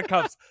 drinking out of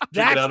cups.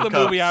 Drinking That's out the of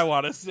cups. movie I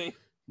want to see.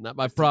 Not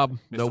my problem.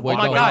 No Mr. way.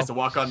 my no God. how. Has to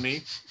walk on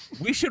me.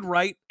 We should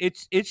write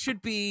it. It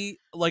should be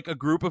like a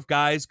group of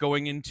guys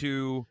going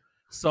into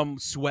some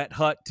sweat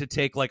hut to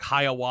take like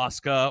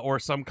ayahuasca or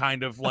some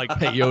kind of like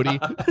Peyote.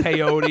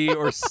 peyote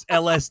or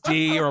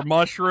LSD or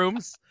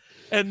mushrooms,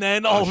 and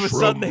then all of a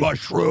sudden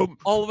mushroom.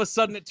 all of a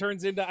sudden it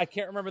turns into I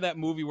can't remember that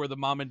movie where the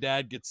mom and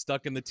dad get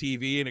stuck in the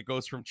TV and it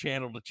goes from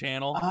channel to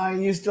channel. I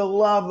used to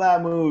love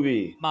that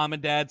movie. Mom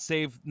and dad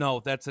save. No,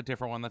 that's a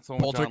different one. That's the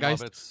one with John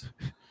Poltergeist? Lovitz.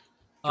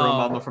 Throw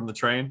Mama from the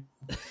train.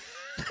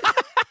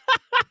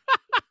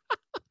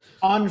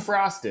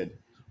 Unfrosted.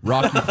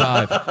 Rocky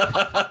 5.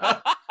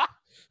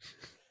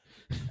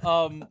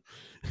 Um,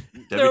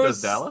 Debbie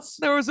Does Dallas.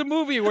 There was a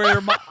movie where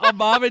a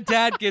mom and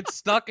dad get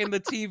stuck in the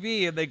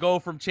TV and they go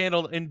from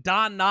channel. And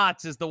Don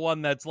Knotts is the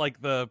one that's like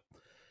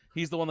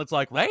he's the one that's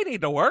like, they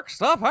need to work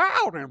stuff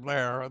out in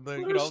there. And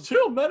There's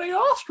too many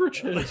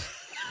ostriches.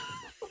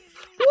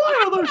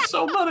 Why are there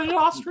so many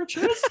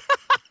ostriches?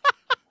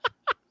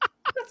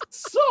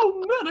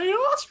 So many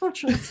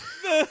ostriches.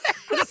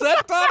 Is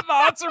that Don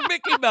Knotts or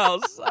Mickey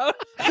Mouse?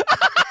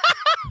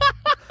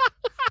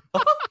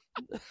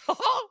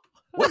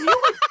 What do you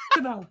like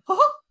to know?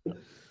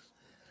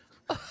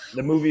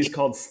 The movie's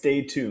called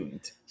Stay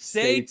Tuned.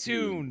 Stay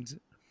tuned.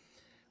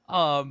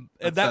 And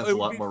That that sounds a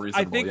would lot be- more I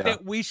reasonable, think yeah.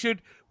 that we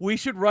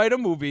should write a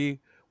movie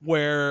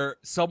where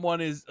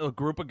a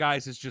group of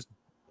guys is just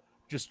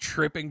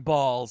tripping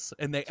balls,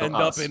 and they So end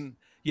us. up in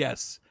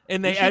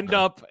and they should end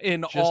up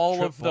in just all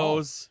trip of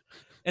those,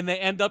 and they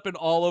end up in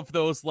all of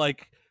those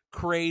like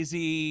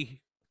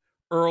crazy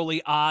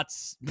early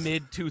aughts,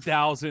 mid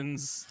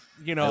 2000s,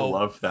 I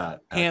love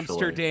that.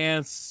 hamster actually.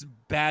 dance,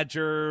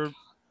 badger,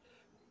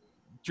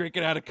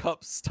 drinking out of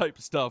cups type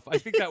stuff. I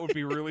think that would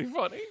be really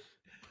funny.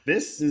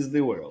 This is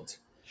the world.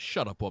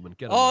 Shut up, woman.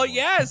 Get on Oh the board.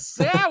 yes,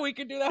 yeah, we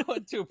can do that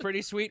one too.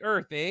 Pretty Sweet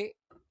Earth, eh?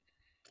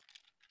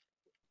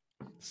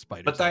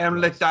 Spiders But I and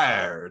am flies.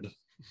 retired.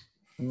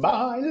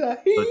 My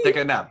So take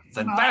a nap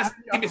and fast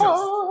TV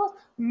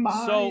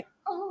shows. So-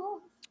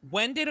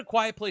 When did A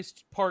Quiet Place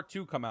Part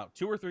 2 come out?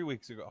 2 or 3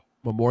 weeks ago?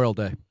 Memorial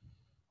Day.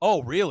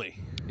 Oh, really?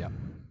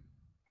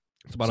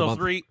 It's about a month.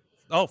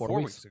 4 4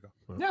 weeks. weeks. ago.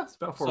 Yeah, it's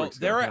about 4 So weeks.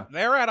 they're ago,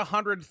 they're at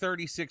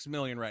 136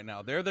 million right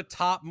now. They're the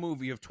top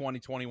movie of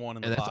 2021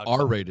 in And the that's box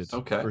office. R-rated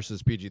Okay.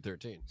 versus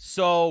PG-13.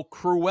 So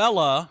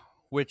Cruella,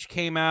 which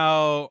came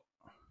out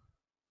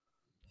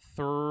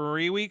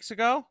 3 weeks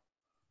ago,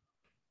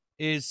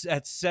 is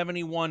at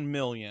 71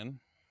 million.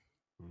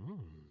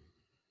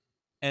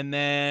 And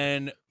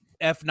then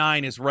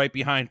F9 is right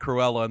behind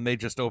Cruella, and they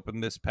just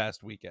opened this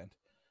past weekend.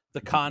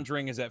 The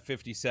Conjuring is at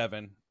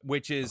 57,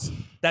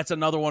 that's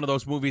another one of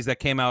those movies that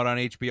came out on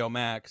HBO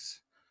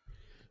Max.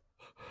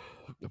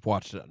 I've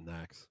watched it on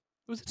Max.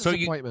 It was a So you-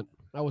 disappointment.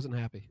 I wasn't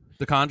happy.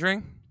 The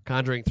Conjuring?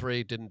 Conjuring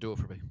 3 didn't do it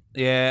for me.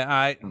 Yeah,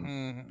 I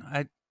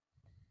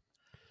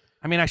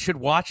mean, I should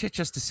watch it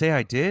just to say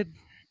I did.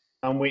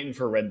 I'm waiting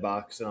for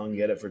Redbox and I'll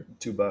get it for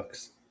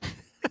 $2.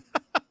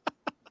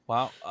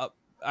 Wow.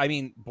 I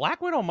mean,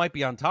 Black Widow might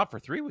be on top for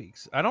 3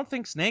 weeks. I don't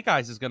think Snake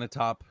Eyes is going to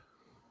top.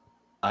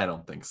 I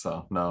don't think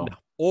so. No.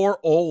 or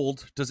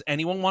Old. Does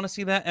anyone want to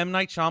see that M.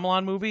 Night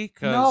Shyamalan movie?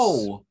 'Cause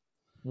No.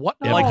 What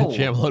No. like the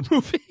Shyamalan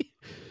movie?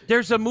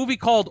 there's a movie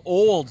called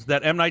Old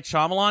that M. Night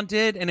Shyamalan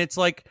did, and it's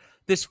like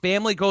this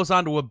family goes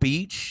onto a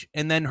beach,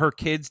 and then her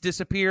kids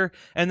disappear,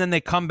 and then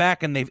they come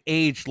back, and they've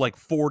aged like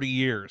 40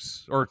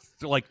 years or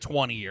like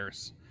 20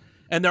 years.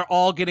 And they're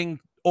all getting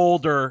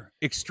older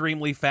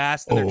extremely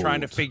fast, and they're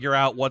trying to Old. figure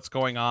out what's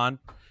going on.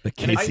 The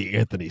Casey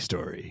Anthony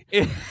story.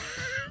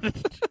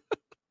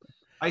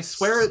 I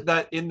swear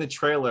that in the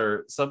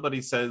trailer,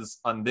 somebody says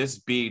on this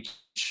beach,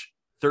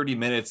 30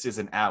 minutes is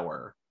an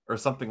hour or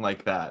something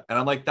like that. And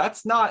I'm like,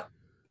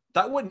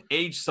 that wouldn't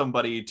age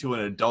somebody to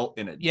an adult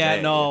in a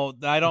day. No,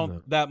 I don't.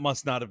 No. That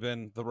must not have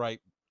been the right.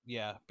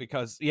 Yeah,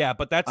 because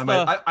but that's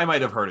I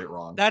might have heard it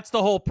wrong. that's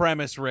the whole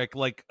premise, Rick.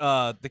 Like,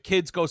 the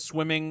kids go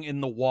swimming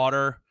in the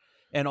water,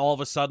 and all of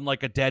a sudden,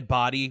 like, a dead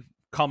body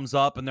comes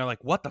up, and they're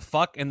like, "What the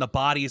fuck?" And the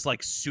body is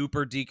like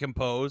super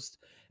decomposed,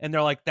 and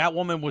they're like, "That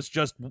woman was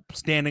just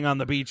standing on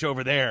the beach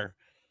over there."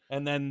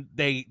 And then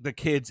the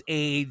kids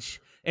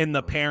age, and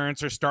the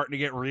parents are starting to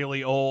get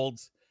really old.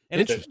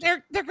 And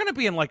they're going to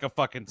be in like a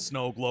fucking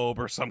snow globe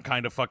or some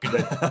kind of fucking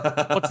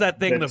what's that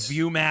thing? The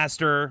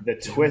Viewmaster. The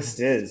twist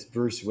is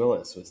Bruce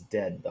Willis was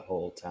dead the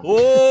whole time.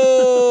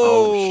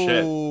 Oh,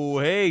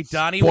 shit. Hey,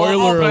 Donnie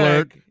Spoiler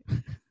Wahlberg.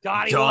 alert.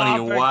 Donnie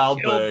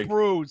Wahlberg. killed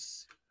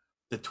Bruce.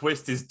 The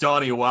twist is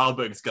Donnie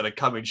Wahlberg's gonna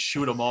come and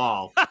shoot them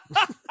all.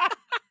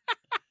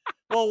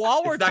 Well,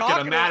 while we're It's not talking,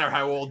 gonna matter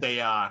how old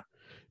they are.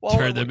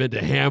 Turn them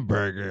into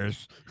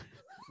hamburgers.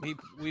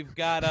 We've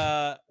got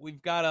a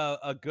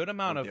good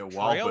amount of They're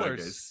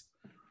trailers.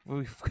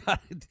 We've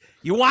got.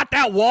 You want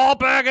that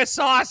Wahlburger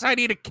sauce? I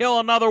need to kill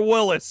another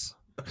Willis.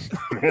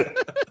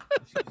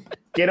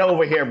 Get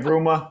over here,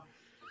 Bruma.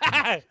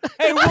 Hey,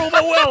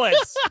 Ruma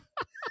Willis,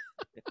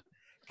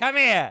 come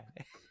here.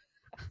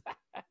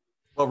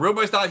 Well,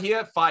 Rumo's not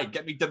here. Fine,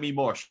 get me Demi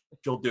Moore.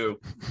 She'll do.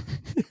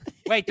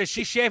 Wait, does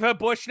she shave her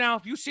bush now?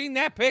 Have you seen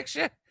that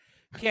picture?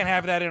 Can't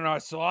have that in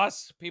our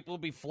sauce. People will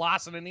be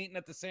flossing and eating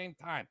at the same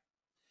time.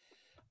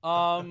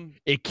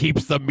 It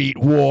keeps the meat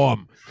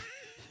warm.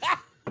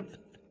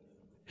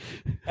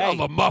 Hey, Of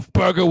a muff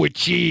burger with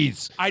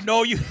cheese. I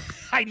know you've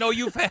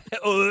had.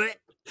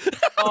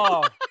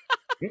 Oh.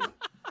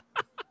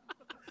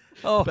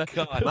 Oh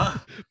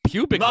God.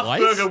 Pubic Muff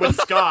lice? burger with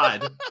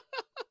Scott.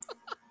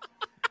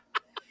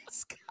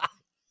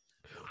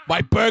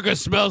 My burger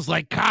smells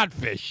like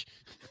codfish.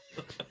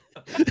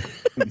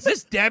 Is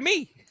this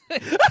Demi?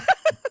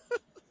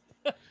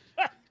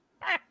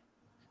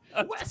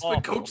 West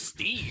with Coach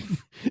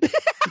Steve.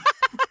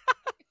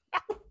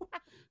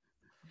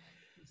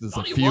 There's a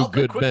Donnie few Wahlberg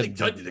good quickly men.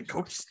 turned into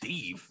Coach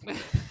Steve.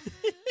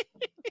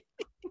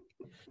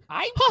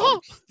 I'm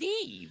Coach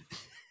Steve.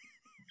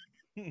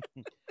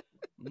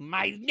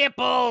 My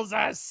nipples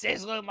are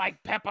sizzling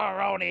like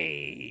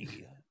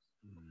pepperoni.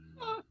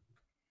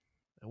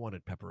 I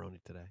wanted pepperoni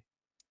today.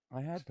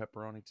 I had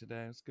pepperoni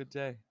today. It was a good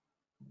day.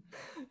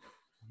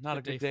 Not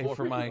a Good good day day for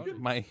for my pepperoni.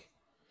 my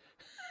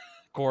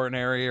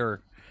coronary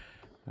or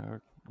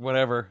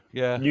whatever.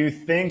 Yeah. You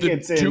think The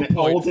it's in 2 point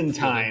olden feeling.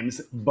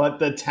 times, but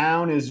the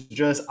town is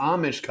just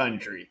Amish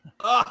country.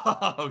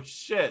 Oh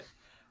shit!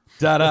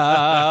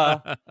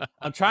 Ta-da!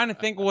 I'm trying to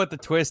think of what the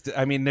twist.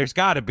 I mean, there's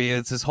got to be.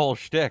 It's his whole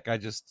shtick. I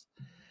just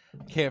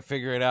can't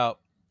figure it out.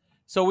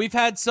 So we've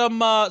had some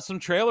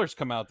trailers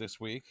come out this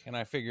week, and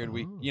I figured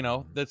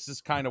this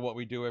is kind of what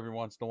we do every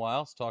once in a while.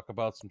 Let's talk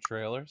about some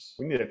trailers.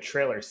 We need a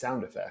trailer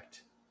sound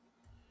effect.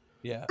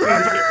 Yeah.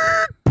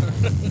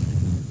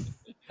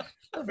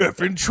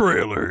 Effing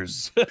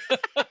trailers.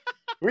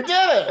 We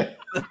did it!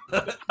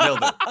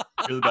 Nailed it.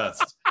 You're the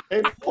best.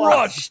 A plus.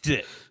 Crushed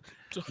it.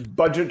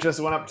 Budget just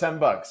went up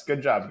 $10.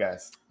 Good job,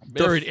 guys.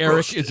 Married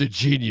Eric is a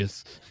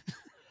genius.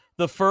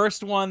 The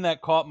first one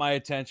that caught my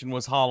attention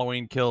was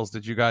Halloween Kills.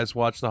 Did you guys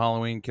watch the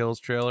Halloween Kills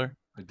trailer?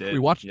 I did. We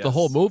watched the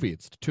whole yes. movie.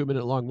 It's a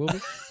 2-minute long movie.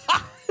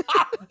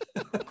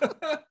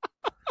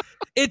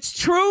 It's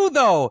true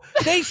though.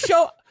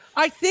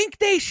 I think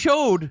they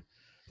showed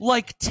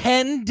like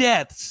 10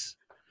 deaths.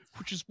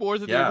 Which is more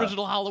than Yeah. the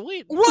original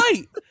Halloween.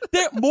 Right.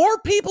 More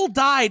people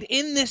died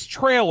in this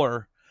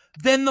trailer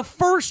than the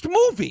first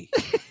movie.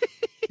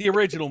 The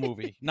original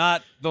movie,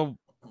 not the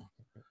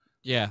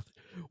Yeah.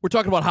 We're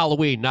talking about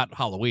Halloween, not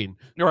Halloween.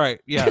 right.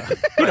 Yeah.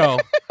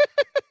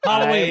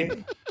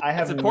 Halloween. I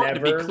have It's important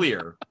to never, be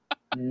clear.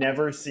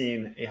 never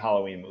seen a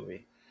Halloween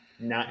movie.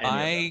 Not any of them.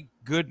 My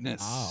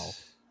goodness. Wow.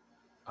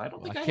 I don't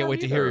I think I can't have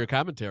wait to hear either. your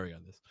commentary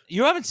on this.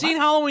 You haven't seen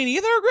Halloween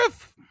either,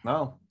 Griff?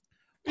 No.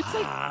 It's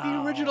like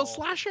the original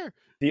slasher.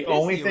 The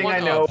only the thing I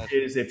one- know oh.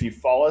 is if you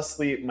fall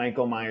asleep,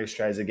 Michael Myers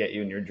tries to get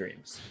you in your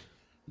dreams.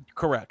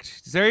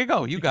 Correct. There you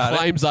go. You got it.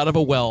 Climbs out of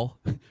a well,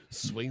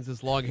 swings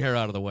his long hair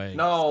out of the way.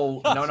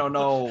 No.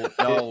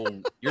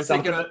 You're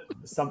something, thinking of,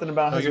 something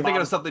about no, his you're thinking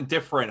mom of something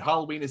different.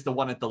 Halloween is the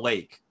one at the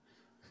lake.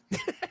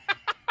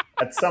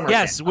 at summer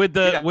Yes, camp. with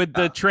the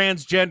Yeah.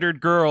 transgendered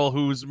girl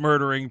who's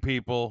murdering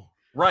people.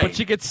 Right. But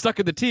she gets stuck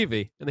in the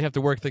TV, and they have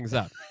to work things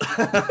out.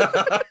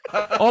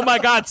 Oh my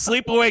God,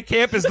 Sleepaway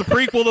Camp is the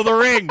prequel to The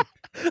Ring.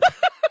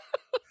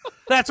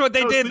 That's what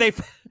they did.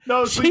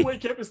 No,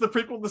 Sleepaway Camp is the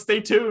prequel to Stay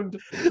Tuned.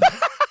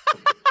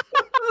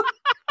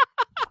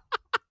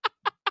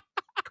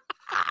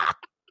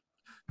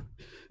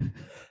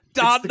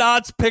 Don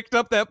Knotts picked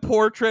up that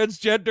poor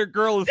transgender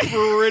girl and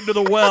threw her into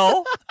the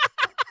well.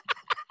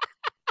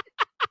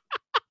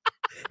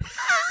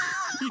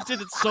 He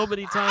did it so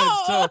many times,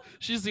 so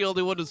she's the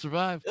only one to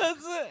survive.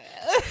 That's it.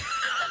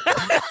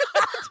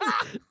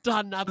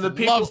 Don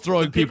Knotts loves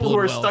throwing the people in who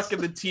are wells. stuck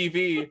in the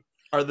TV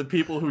are the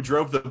people who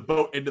drove the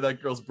boat into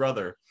that girl's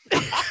brother.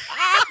 It's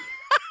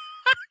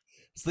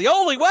the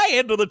only way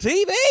into the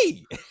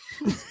TV.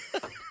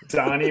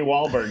 Donnie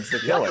Wahlberg's the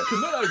killer.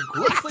 Commit a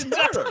grisly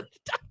murder.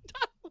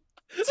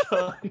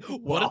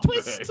 What a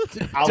twist!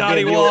 I'll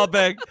Donnie give you-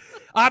 Wahlberg.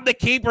 I'm the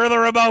keeper of the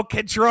remote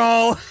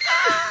control.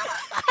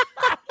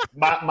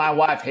 My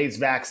wife hates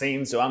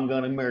vaccines, so I'm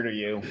going to murder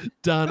you.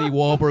 Donnie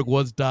Wahlberg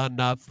was Don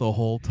Knotts the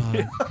whole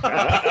time.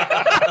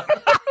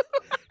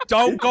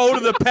 Don't go to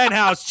the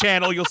Penthouse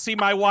channel. You'll see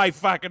my wife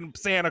fucking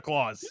Santa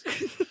Claus.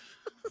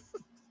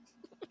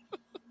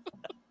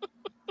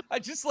 I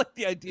just like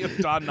the idea of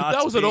Don Knotts.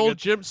 That was an being old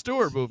Jim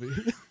Stewart movie.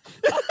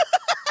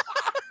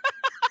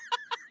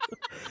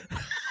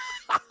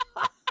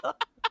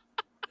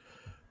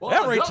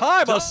 Every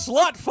time a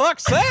slut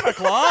fucks Santa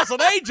Claus,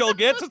 an angel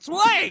gets its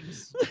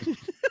wings.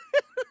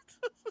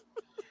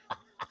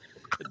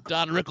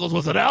 Don Rickles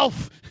was an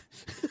elf.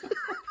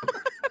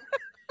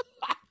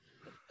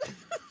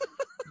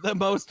 The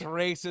most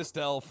racist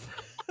elf.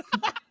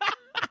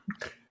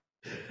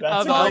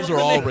 That's Elves are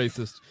all name.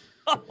 racist.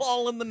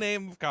 All in the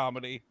name of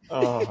comedy.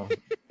 Oh,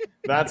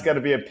 that's got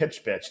to be a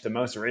pitch bitch. The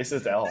most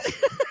racist elf.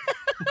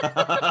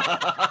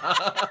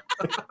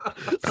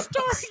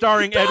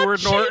 Starring Don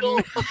Edward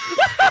Norton. Cheadle.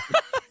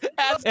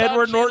 As Don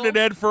Edward Norton and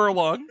Cheadle. Ed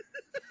Furlong.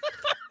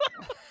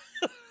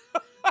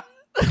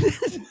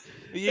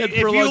 Ed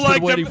Furlong's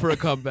been waiting for a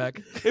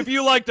comeback. If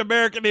you liked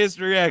American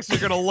History X, you're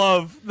gonna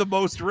love the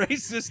most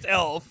racist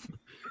elf.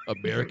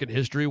 American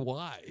History,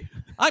 why?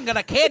 I'm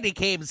gonna candy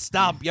cane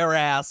stomp your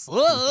ass.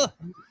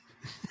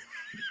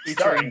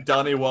 Featuring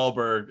Donnie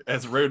Wahlberg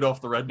as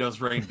Rudolph the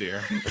Red-Nosed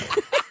Reindeer.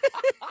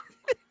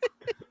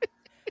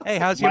 Hey,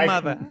 how's your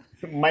mother?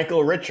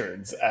 Michael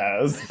Richards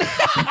as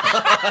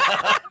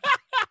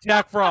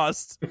Jack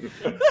Frost.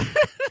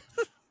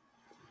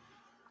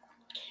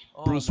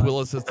 Bruce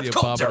Willis as the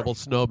abominable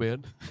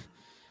snowman.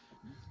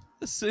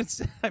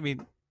 Since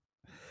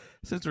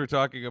we're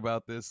talking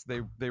about this,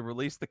 they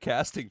released the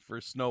casting for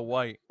Snow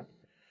White.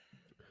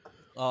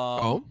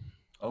 Oh?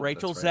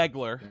 Rachel that's right.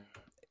 Zegler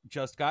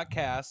just got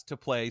cast to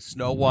play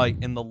Snow White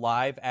in the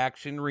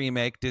live-action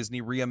remake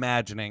Disney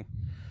reimagining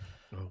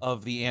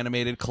of the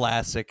animated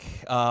classic.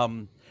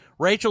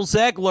 Rachel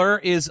Zegler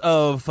is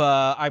of,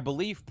 I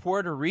believe,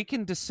 Puerto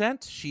Rican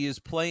descent. She is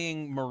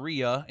playing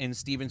Maria in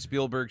Steven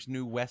Spielberg's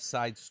new West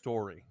Side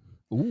Story.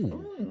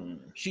 Ooh.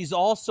 She's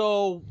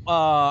also,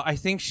 I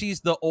think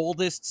she's the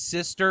oldest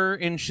sister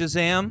in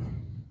Shazam.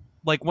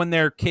 Like when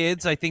they're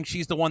kids, I think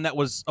she's the one that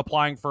was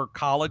applying for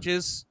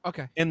colleges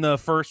Okay. in the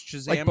first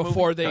Shazam Like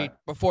before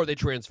they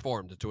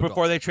transformed into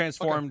before adults. they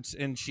transformed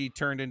and she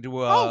turned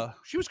into Oh,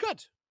 she was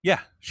good.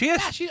 yeah, she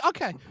is. Yeah, she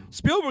okay.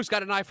 Spielberg's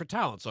got an eye for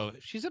talent, so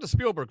if she's in a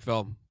Spielberg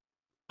film,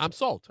 I'm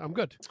sold. I'm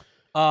good.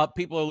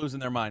 People are losing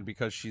their mind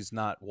because she's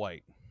not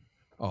white.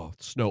 Oh,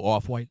 Snow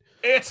Off-White.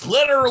 It's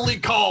literally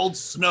called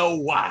Snow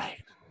White.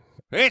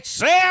 It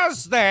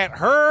says that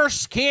her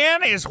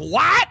skin is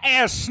white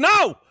as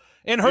snow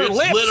and her It's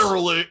lips.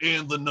 literally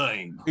in the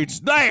name. It's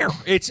there.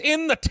 It's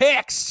in the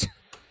text.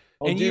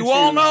 Well, and due you to-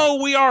 all know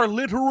we are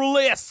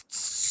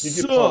literalists.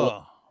 Due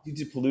to, due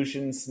to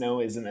pollution,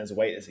 snow isn't as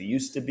white as it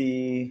used to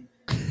be.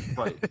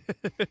 Right.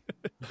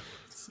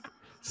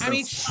 I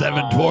mean,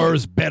 Seven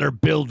dwarves better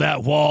build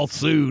that wall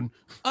soon.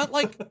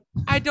 like,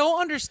 I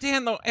don't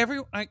understand though.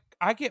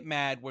 I get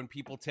mad when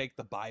people take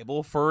the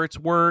Bible for its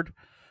word,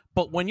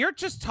 but when you're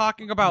just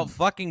talking about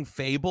fucking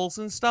fables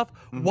and stuff,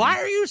 why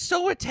are you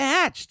so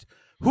attached?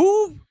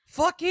 Who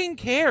fucking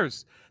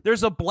cares?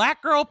 There's a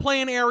black girl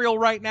playing Ariel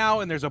right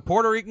now, and there's a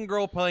Puerto Rican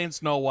girl playing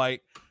Snow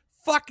White.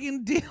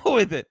 Fucking deal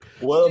with it.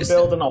 We're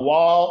building a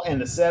wall, and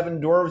the seven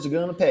dwarves are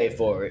going to pay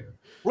for it.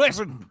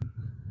 Listen,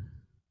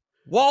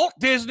 Walt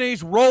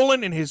Disney's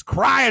rolling in his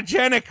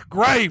cryogenic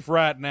grave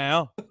right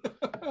now.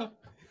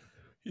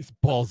 He's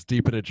balls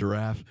deep in a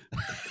giraffe.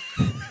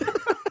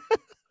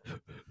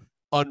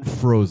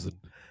 Unfrozen.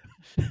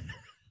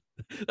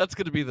 That's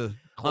going to be the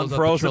close out the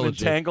Unfrozen and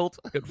trilogy. Tangled.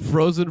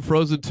 Frozen,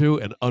 Frozen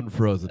 2, and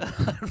Unfrozen.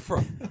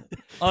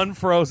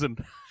 Unfrozen.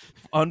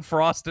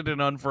 Unfrosted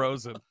and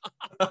unfrozen.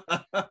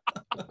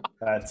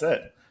 That's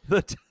it.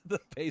 The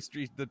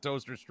pastry, the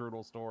toaster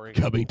strudel story.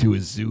 Coming to a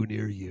zoo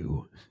near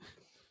you.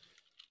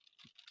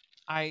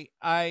 I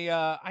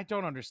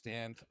don't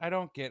understand. I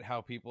don't get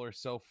how people are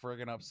so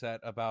friggin' upset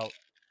about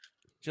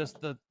just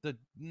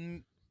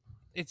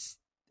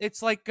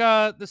it's like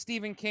the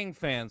Stephen King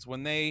fans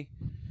when they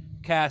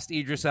cast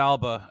Idris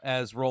Elba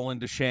as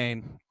Roland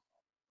Deschain,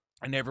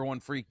 and everyone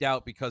freaked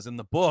out because in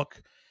the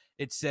book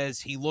it says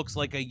he looks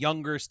like a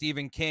younger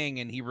Stephen King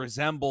and he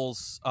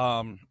resembles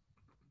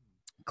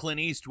Clint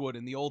Eastwood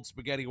in the old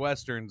spaghetti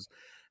westerns,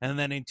 and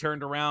then he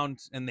turned around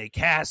and they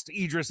cast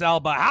Idris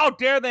Elba. How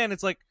dare they? And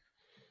it's like,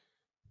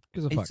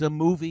 it's a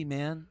movie,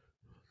 man.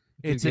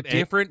 It's a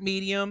different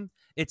medium.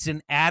 It's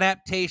an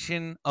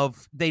adaptation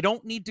of. They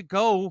don't need to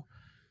go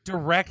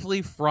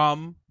directly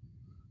from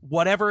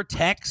whatever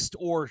text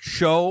or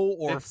show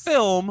or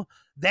film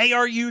they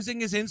are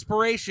using as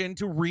inspiration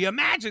to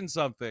reimagine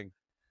something.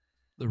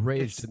 The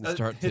rage didn't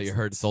start until you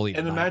heard it's only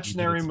an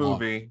imaginary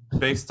movie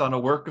based on a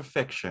work of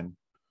fiction.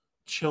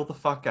 Chill the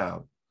fuck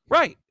out.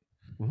 Right.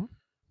 Mm-hmm.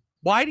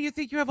 Why do you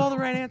think you have all the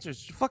right answers?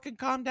 Just fucking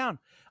calm down.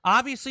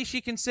 Obviously,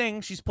 she can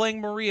sing. She's playing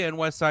Maria in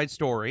West Side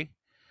Story.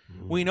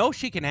 We know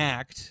she can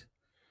act.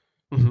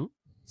 Mm-hmm.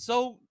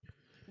 So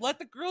let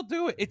the girl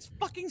do it. It's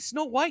fucking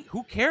Snow White.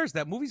 Who cares?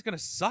 That movie's going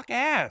to suck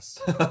ass.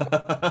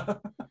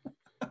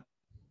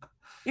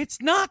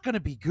 It's not going to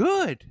be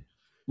good.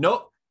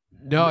 No,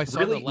 I saw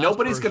really.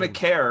 Nobody's going to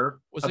care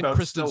about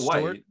Kristen Snow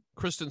Stewart? White.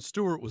 Kristen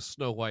Stewart was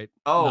Snow White.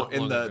 Oh,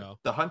 in the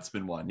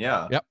Huntsman one,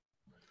 yeah. Yep.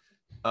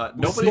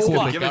 Nobody's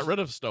going to got rid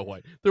of Snow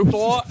White. There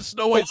was the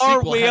Snow White Thor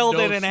sequel wielded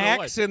had no an Snow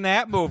axe White. in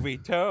that movie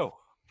too.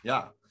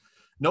 Yeah.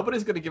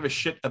 Nobody's going to give a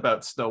shit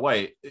about Snow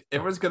White.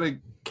 Everyone's going to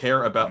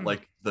care about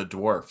like the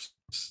dwarfs.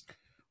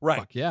 Right.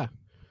 Fuck yeah.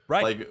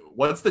 Right. Like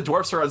once the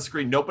dwarfs are on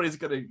screen, nobody's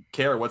going to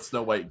care what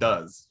Snow White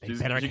does. They She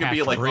better can be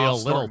cast like real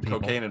off little snorting people.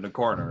 cocaine in a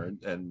corner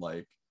and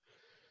like.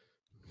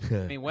 I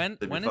mean, when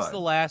They'd be is fine. the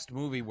last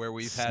movie where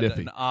we've had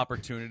Sniffy. an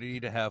opportunity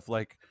to have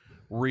like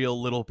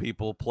real little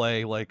people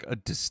play like a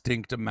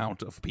distinct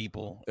amount of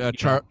people? You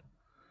know?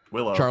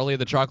 Willow. Charlie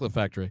and the Chocolate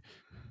Factory.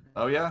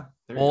 Oh yeah.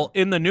 There you Well, go.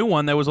 in the new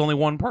one, there was only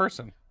one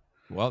person.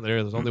 Well,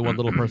 there's only one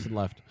little person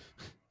left.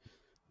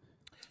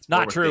 It's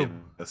Not Warwick true.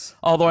 Davis.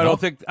 Although I Nope.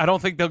 don't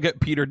think they'll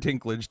get Peter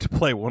Dinklage to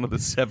play one of the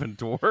seven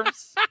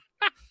dwarfs.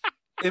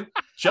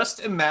 Just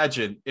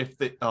imagine if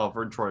they. Oh,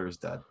 Vern Troyer's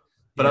dead.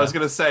 But Yeah. I was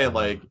gonna say,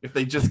 like, if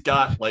they just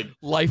got like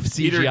Life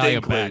Peter CGI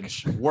him back.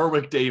 Dinklage,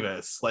 Warwick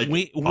Davis, like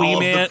Wee all of the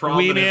Man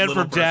prominent little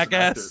from person Jackass.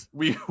 actors.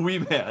 Wee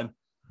Man.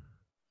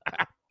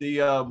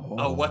 The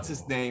what's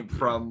his name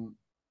from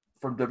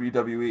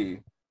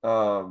WWE?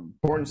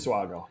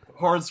 Hornswoggle.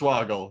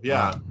 Hornswoggle.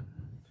 Yeah.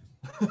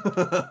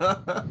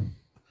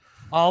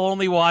 I'll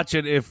only watch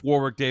it if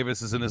Warwick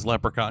Davis is in his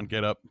leprechaun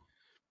getup.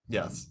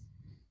 Yes,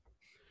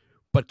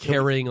 But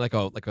carrying like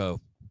a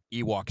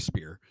Ewok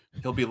spear.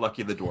 he'll be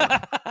Lucky the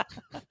Dwarf.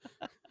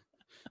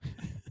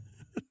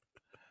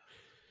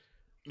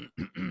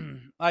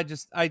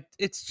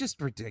 It's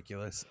just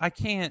ridiculous. I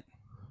can't.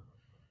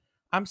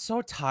 I'm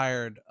so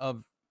tired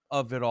of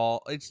it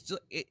all.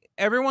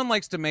 Everyone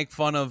likes to make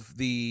fun of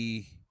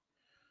the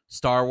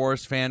Star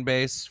Wars fan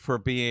base for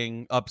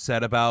being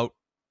upset about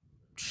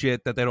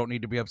shit that they don't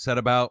need to be upset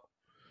about.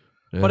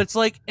 Yeah. But it's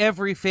like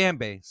every fan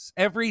base,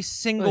 every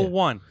single yeah.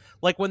 one.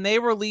 Like when they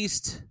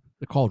released,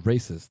 They're called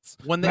racists.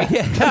 when they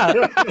yeah,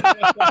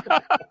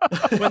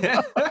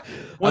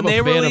 when I'm a they fan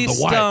of the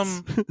released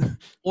whites.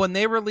 when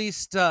they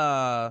released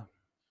the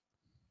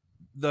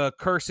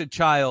Cursed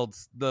Child,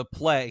 the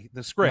play,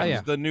 the script, Oh,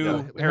 yeah. the new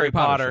Yeah, Harry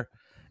Potter, Potter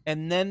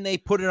and then they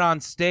put it on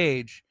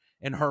stage,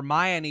 and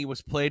Hermione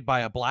was played by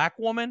a black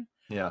woman.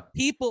 Yeah.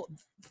 People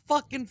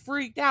fucking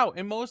freaked out,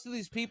 and most of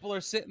these people are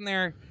sitting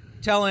there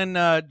telling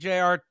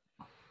J.R.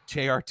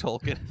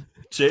 Tolkien,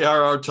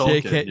 J.R.R.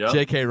 Tolkien. J.K. Yep.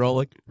 J.K.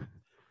 Rowling.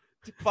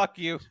 fuck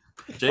you,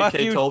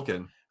 J.K. you.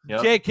 Tolkien.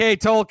 Yep. J.K.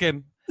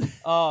 Tolkien.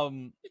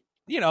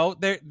 You know,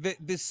 they're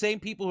the same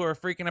people who are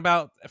freaking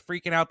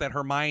out that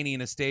Hermione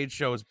in a stage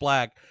show is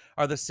black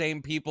are the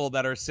same people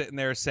that are sitting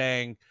there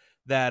saying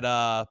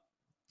that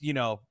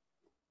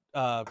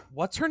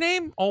what's her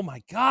name? Oh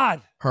my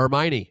god.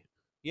 Hermione.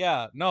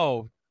 Yeah,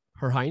 no.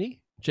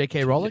 Hermione?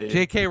 J.K. Rowling? Yeah.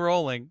 J.K.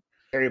 Rowling.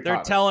 Harry They're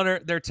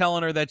Potter.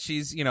 telling her that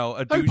she's, a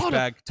Harry Potter. douchebag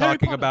Harry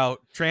talking Potter. about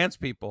trans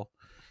people.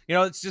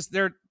 It's just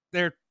they're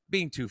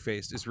being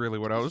two-faced is really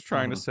what I was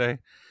trying to say.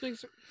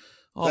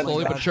 Oh,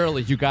 slowly That's but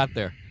surely you got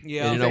there.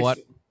 Yeah. And you know what?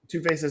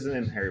 Two-Face isn't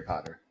in Harry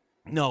Potter.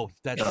 No,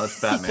 that's No, that's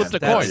Batman. Flip the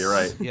that's- coin. You're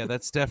right. Yeah,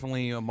 that's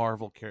definitely a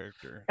Marvel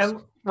character. And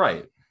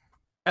right.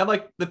 And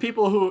like the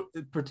people who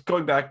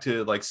going back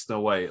to like Snow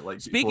White, like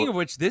Speaking of people,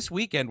 which, this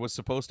weekend was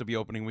supposed to be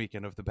opening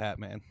weekend of the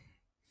Batman.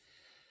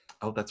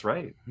 oh, that's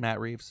right. Matt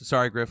Reeves.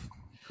 Sorry, Griff.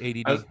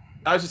 ADD.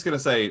 I was just gonna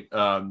say,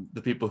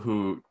 the people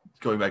who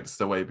going back to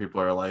Snow White,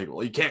 people are like,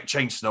 well, you can't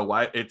change Snow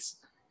White. It's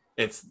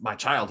my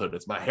childhood.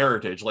 It's my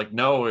heritage. Like,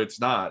 no, it's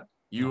not.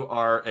 You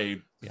are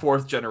a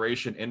fourth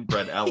generation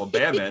inbred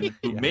Alabaman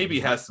who maybe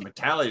has some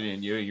Italian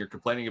in you, and you're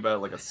complaining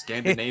about like a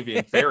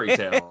Scandinavian fairy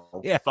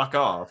tale. Yeah. Fuck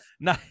off.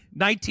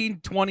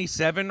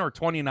 1927 or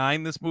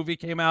 29, this movie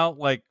came out.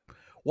 Like,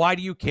 why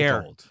do you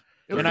care?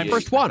 It was And the I'm-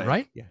 first one,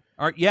 right? Yeah.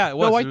 Yeah, it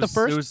was. Snow White it the was,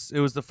 first? It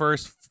was the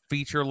first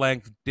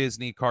feature-length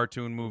Disney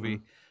cartoon movie.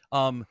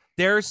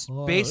 There's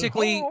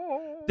basically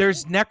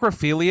there's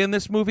necrophilia in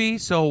this movie,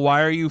 so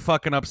why are you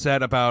fucking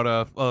upset about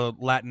a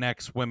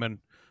Latinx women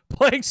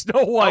playing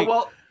Snow White?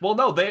 Oh, well,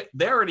 no, they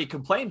already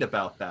complained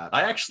about that.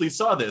 I actually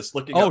saw this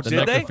looking Oh, up. The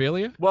did they?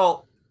 necrophilia?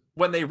 Well,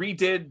 when they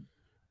redid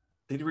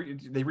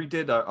they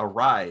redid a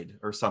ride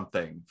or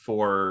something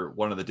for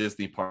one of the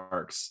Disney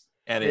parks,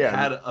 and it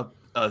had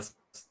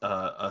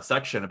a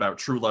section about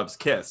True Love's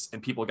kiss,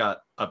 and people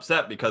got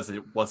upset because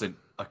it wasn't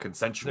a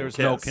consensual There's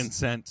kiss. no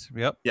consent.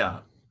 Yep. Yeah.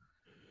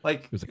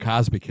 Like, It was a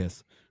Cosby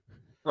kiss.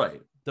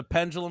 right. The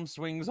pendulum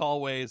swings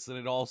always, and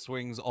it all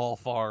swings all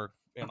far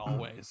in all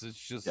ways. It's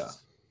just,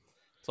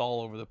 it's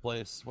all over the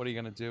place. What are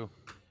you going to do?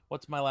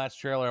 What's my last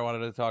trailer I wanted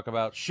to talk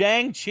about?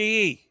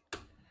 Shang-Chi.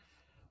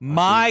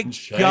 My God.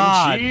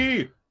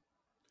 Shang-Chi.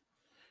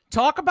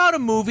 Talk about a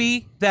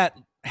movie that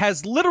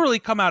has literally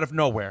come out of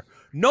nowhere.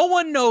 No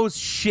one knows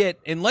shit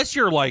unless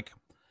you're like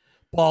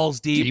balls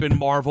deep in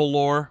Marvel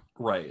lore.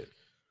 Right.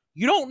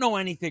 You don't know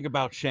anything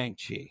about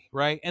Shang-Chi,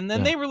 right? And then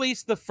Yeah. they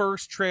released the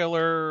first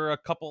trailer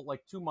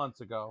 2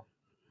 months ago.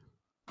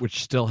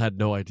 Which still had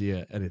no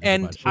idea anything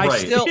And about I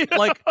shit.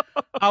 Right. still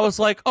I was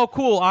like, oh,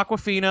 cool,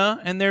 Aquafina.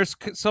 And there's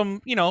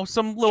some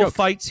little Joke.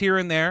 fights here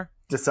and there.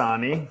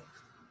 Dasani.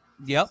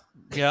 Yep.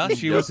 Yeah,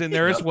 she Yep. was in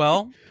there as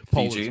well.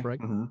 Poland Fiji. Spring.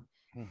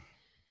 Mhm.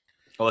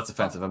 Oh, that's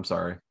offensive. I'm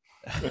sorry.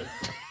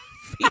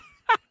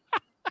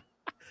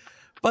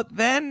 But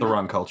then The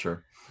wrong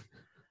culture.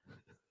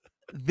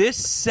 this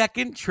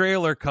second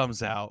trailer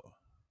comes out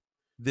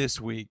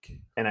this week.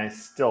 And I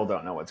still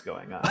don't know what's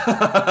going on.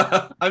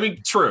 I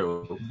mean,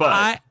 true,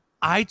 but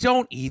I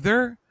don't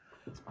either.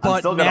 I'm But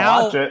still gonna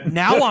now, watch it.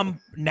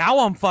 now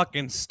I'm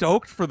fucking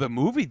stoked for the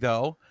movie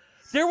though.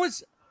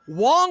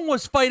 Wong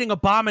was fighting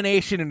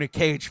Abomination in a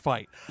cage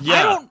fight.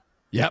 yeah,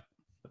 Yep.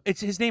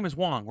 His name is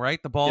Wong,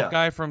 right? The bald Yeah.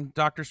 guy from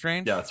Doctor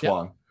Strange. yeah, it's Yep.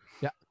 Wong.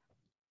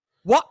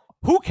 What?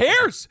 Who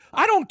cares?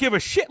 I don't give a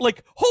shit.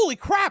 Like, holy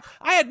crap!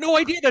 I had no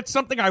idea that's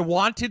something I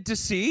wanted to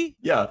see,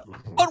 Yeah,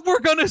 but we're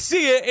gonna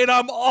see it, and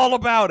I'm all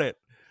about it.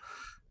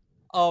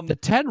 The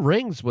 10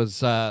 rings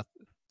was that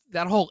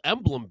whole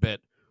emblem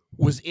bit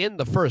was in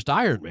the first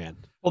Iron Man.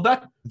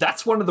 well,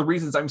 that's one of the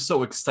reasons I'm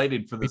so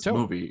excited for this too.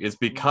 movie is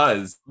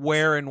because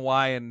Where and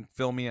why, and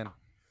fill me in.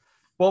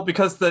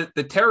 because the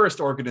terrorist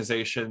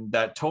organization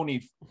that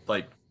Tony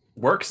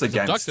works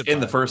against abducted in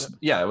the by, first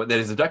that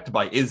is abducted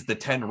by is the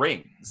 10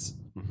 Rings.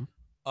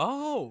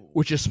 Oh,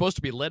 Which is supposed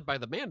to be led by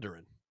the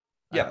Mandarin.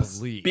 I Yes,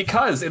 believe.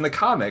 because in the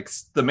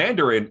comics, the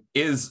Mandarin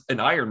is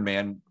an Iron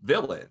Man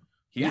villain.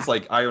 He's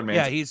like Iron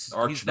Man's he's the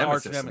arch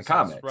nemesis in the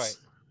comics. right?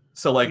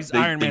 So He's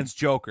Iron Man's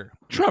Joker.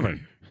 Trevor.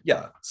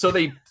 Yeah. So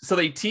they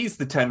tease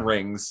the 10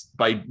 Rings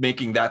by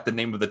making that the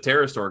name of the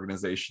terrorist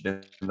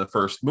organization in the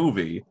first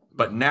movie,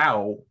 but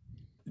now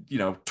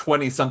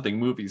 20 something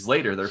movies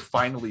later, they're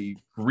finally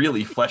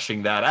really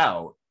fleshing that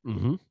out.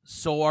 Mm-hmm.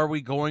 So, are we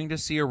going to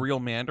see a real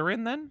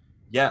Mandarin then?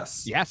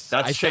 Yes. Yes.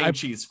 That's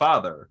Shang-Chi's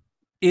father.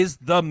 Is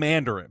the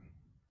Mandarin?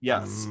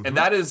 Yes. Mhm. And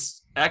that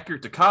is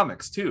accurate to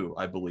comics too,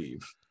 I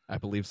believe. I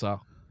believe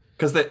so.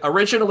 Because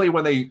originally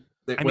when they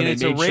I when mean, they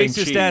it's a made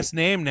racist Shang-Chi- ass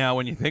name now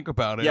when you think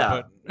about it.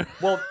 Yeah. But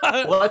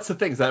well, that's the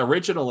thing is that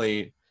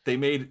originally they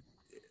made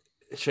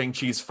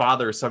Shang-Chi's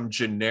father some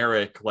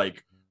generic,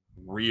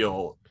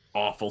 real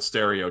awful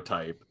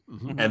stereotype.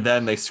 Mhm. And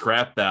then they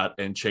scrapped that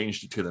and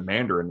changed it to the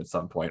Mandarin at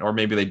some point. Or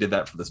maybe they did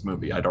that for this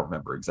movie. I don't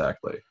remember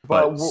exactly.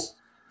 But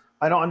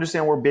I don't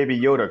understand where Baby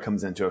Yoda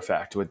comes into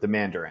effect with the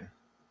Mandarin.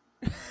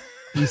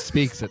 He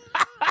speaks it.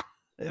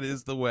 it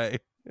is the way.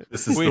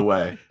 this is we- the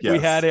way. Yes. We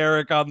had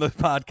Eric on the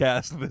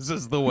podcast. This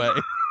is the way.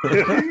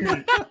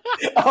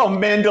 Oh,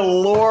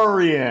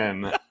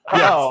 Mandalorian.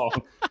 Oh,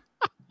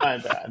 my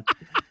bad.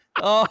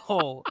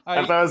 Oh,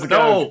 I thought it was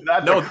No,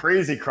 that's no. a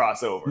crazy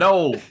crossover.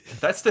 No,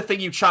 that's the thing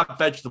you chop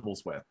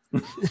vegetables with.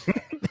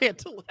 They had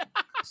to-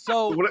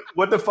 so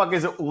What the fuck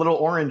is little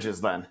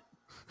oranges then?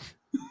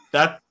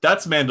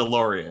 That's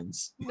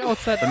Mandalorians. No,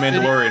 it's that The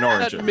Mandalorian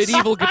that oranges.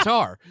 medieval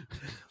guitar.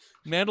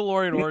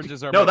 Mandalorian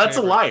oranges are No, my that's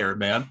favorite. a liar,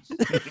 man.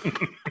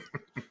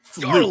 It's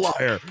You're a loot.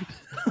 liar.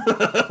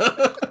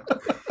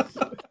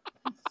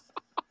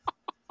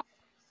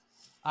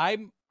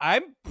 I'm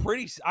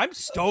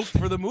stoked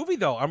for the movie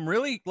though. I'm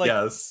really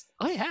Yes.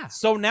 Oh yeah.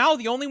 So now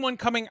the only one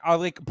coming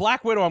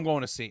Black Widow I'm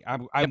going to see.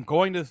 I'm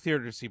going to the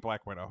theater to see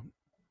Black Widow.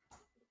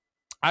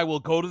 I will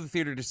go to the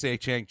theater to see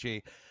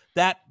Shang-Chi.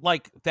 That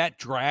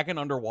dragon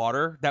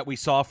underwater that we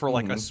saw for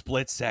a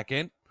split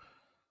second.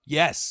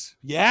 Yes.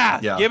 Yeah.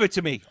 Give it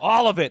to me.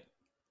 All of it.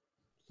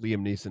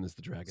 Liam Neeson is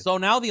the dragon. So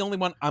now the only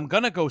one I'm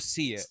gonna go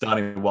see It's it.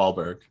 Donnie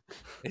Wahlberg.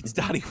 It's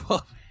Donnie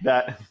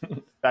Wahlberg.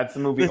 That's the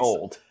movie It's-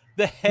 Old.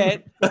 The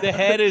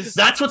head is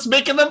That's what's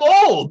making them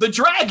old. The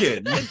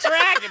dragon. the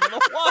dragon in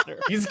the water.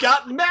 He's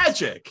got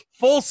magic.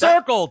 Full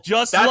circle,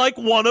 just that- like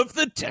one of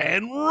the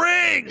 10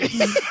 rings.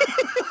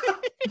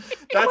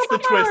 That's the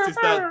twist. Is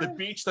that the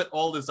beach that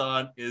Old is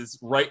on is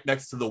right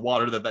next to the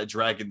water that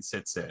dragon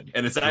sits in,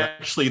 and it's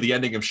actually the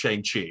ending of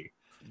Shang-Chi.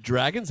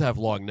 Dragons have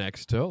long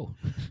necks too.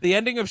 The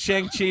ending of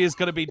Shang-Chi is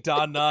going to be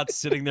Don Knotts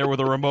sitting there with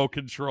a remote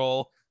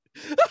control.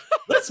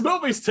 This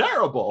movie's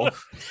terrible.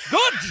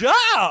 Good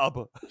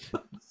job.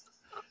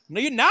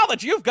 Now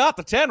that you've got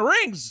the 10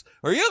 rings,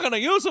 are you going to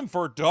use them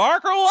for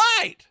dark or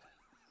light?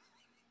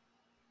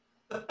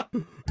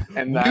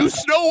 And New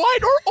Snow White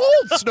or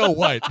old Snow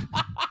White?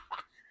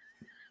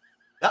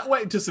 That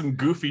went into some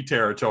goofy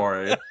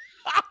territory.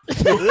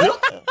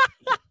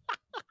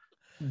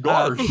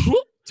 Gosh.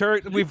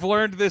 We've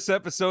learned this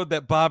episode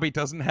that Bobby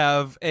doesn't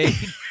have a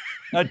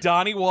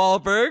Donnie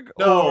Wahlberg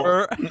No.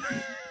 or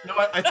No,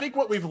 I think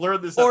what we've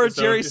learned this or a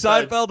episode Jerry is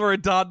that- Seinfeld or a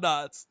Don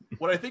Knotts.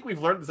 What I think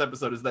we've learned this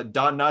episode is that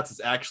Don Knotts is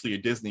actually a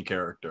Disney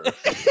character.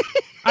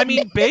 I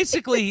mean,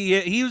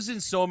 basically, he was in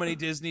so many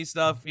Disney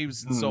stuff. He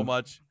was in so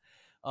much.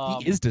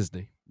 He is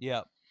Disney.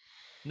 Yeah.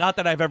 Not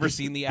that I've ever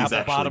seen the He's Apple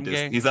actually Bottom Disney.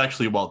 Gang. He's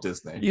actually Walt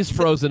Disney. He's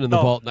frozen in the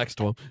No. vault next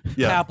to him.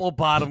 Yeah. Apple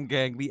Bottom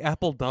Gang, the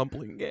Apple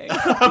Dumpling Gang.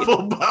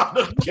 Apple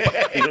Bottom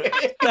Gang.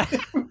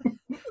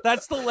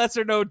 That's the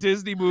lesser known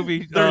Disney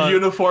movie. Their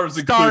uniforms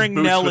include starring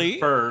boots Nelly. with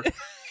fur.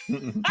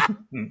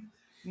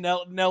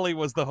 Nelly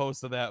was the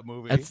host of that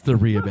movie. That's the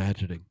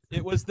reimagining.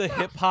 It was the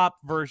hip hop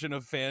version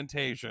of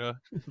Fantasia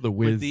The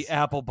Wiz. with the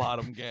Apple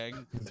Bottom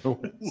Gang.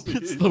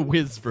 It's the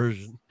Wiz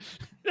version.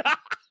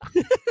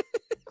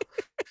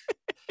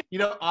 You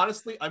know,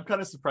 honestly, I'm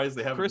kind of surprised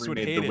they haven't Chris would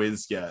remade hate The it.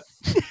 Wiz yet.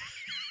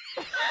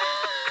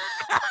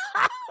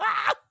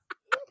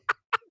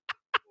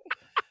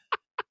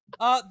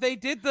 They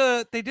did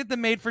the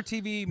made for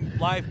TV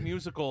live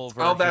musical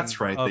version. Oh, that's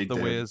right, Of they The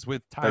did. Wiz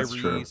with That's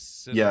true.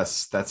 Tyrese. And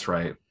Yes, that's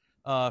right.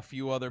 a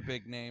few other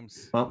big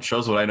names. Well,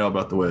 shows what I know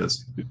about The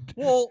Wiz.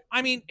 Well,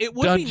 I mean, it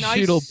would Don be nice.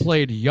 Cheadle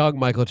played young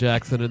Michael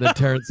Jackson, and then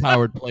Terrence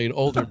Howard played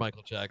older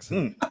Michael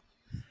Jackson.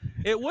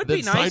 It would Then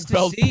be nice to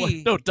Seinfeld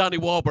see no, Donnie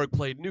Wahlberg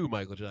played new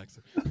Michael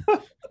Jackson.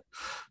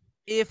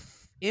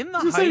 if in the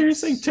You're Heights.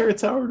 saying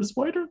Terrence Howard is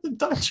whiter than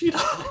Don Cheadle?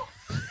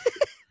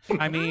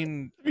 I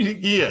mean, I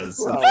mean, he is.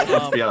 Well,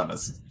 Let's be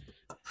honest.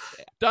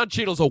 Don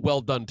Cheadle's a well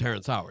done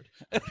Terrence Howard.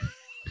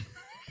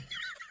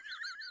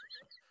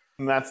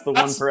 And that's the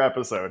That's- one per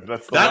episode.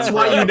 That's That's one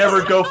why per you never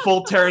episode. go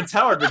full Terrence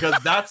Howard, because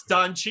that's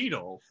Don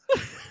Cheadle.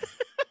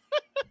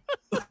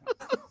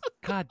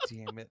 God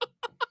damn it.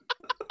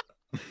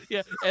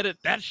 Yeah, edit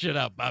that shit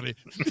out, Bobby.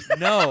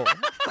 No.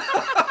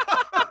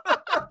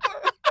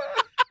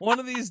 One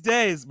of these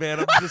days, man,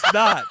 I'm just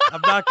not.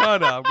 I'm not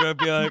gonna. I'm gonna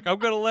be like, I'm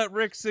gonna let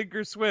Rick sink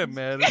or swim,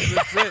 man.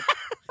 That's it.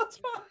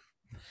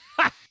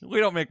 We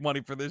don't make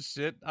money for this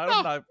shit.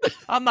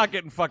 I'm not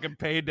getting fucking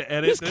paid to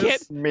edit This this.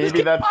 can't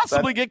Maybe that's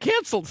possibly get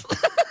canceled.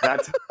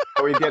 that's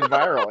how we get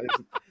viral.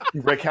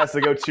 Rick has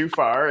to go too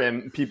far,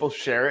 and people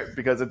share it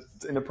because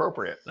it's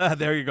inappropriate.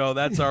 There you go.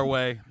 That's our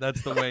way.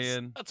 That's the way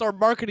in. That's our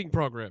marketing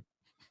program.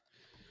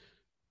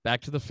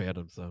 Back to the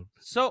fandom zone.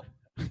 So,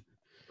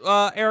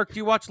 Eric, do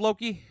you watch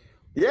Loki?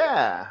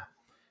 Yeah.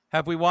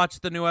 Have we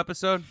watched the new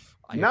episode?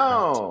 I have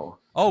not. No.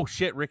 Oh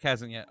shit, Rick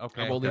hasn't yet.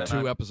 Okay. I'm only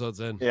okay. 2 episodes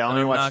in. Yeah, I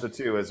only I'm watched not-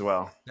 the 2 as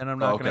well. Then I'm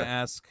not Oh, gonna okay.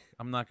 ask.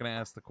 I'm not gonna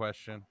ask the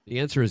question. The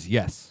answer is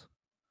yes.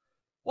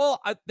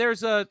 Well,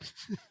 there's a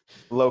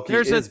Loki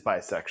There's is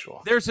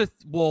bisexual.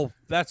 well,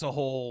 that's a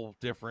whole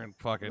different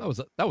fucking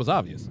That was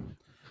obvious.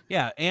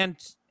 yeah, and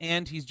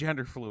he's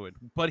gender fluid,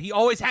 but he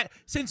always had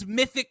since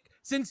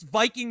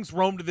Vikings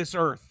roamed this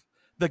earth,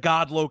 the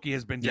god Loki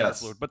has been gender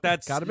Yes. fluid. But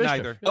that's God of mischief.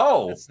 neither.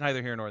 Oh, That's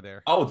neither here nor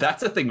there. oh,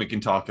 that's a thing we can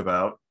talk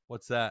about.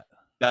 What's that?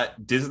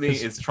 That Disney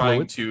Is is trying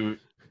fluid? to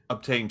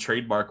obtain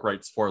trademark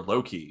rights for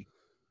Loki,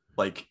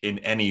 like in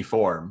any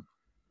form.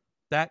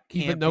 That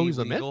can't Even though be he's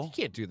a myth, legal. you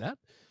can't do that.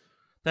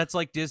 That's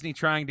like Disney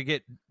trying to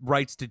get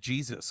rights to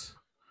Jesus.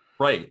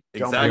 Right,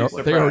 Don't be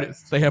exactly.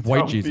 surprised. They have white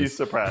Don't be Jesus.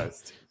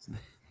 surprised.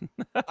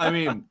 I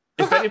mean,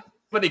 if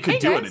anybody could Hey,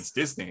 do it, guys. it's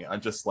Disney.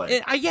 I'm just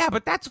like, Yeah,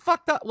 but that's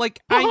fucked up. Like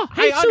Oh,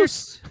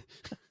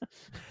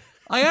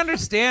 I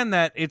understand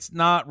that it's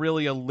not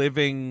really a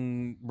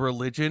living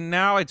religion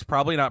now. It's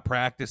probably not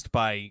practiced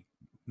by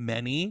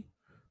many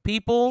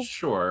people,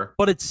 sure.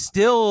 but it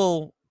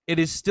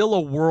is still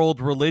a world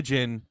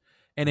religion,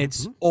 and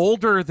it's Mhm.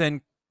 older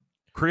than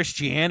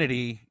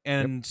Christianity,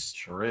 and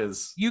Sure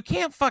is. you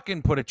can't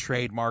fucking put a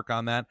trademark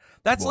on that.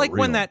 That's Well, like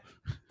when real.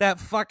 that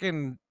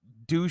fucking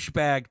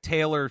douchebag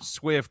Taylor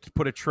Swift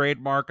put a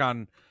trademark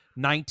on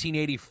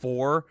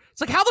 1984.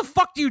 It's like, how the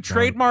fuck do you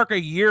trademark a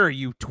year,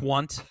 you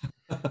twunt?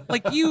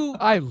 Like you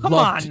I Come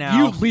loved on now.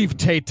 you. Leave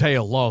Tay Tay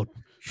alone.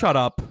 shut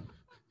up.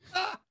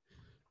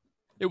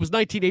 It was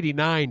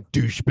 1989,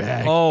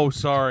 douchebag. Oh,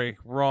 sorry.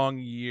 Wrong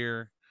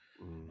year.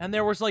 And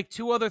there was like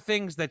 2 other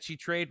things that she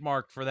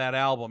trademarked for that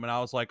album, and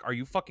I was like, are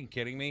you fucking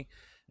kidding me?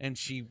 And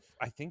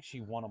I think she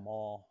won them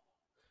all.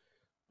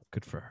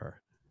 Good for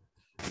her.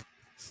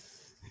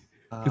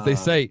 Because they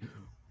say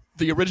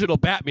the original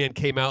Batman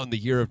came out in the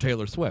year of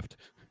Taylor Swift.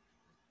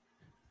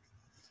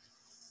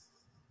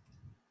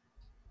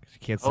 You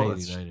can't say Oh,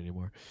 that's- 89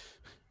 anymore.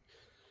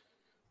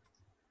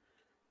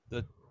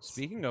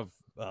 Speaking of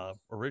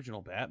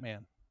original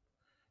Batman,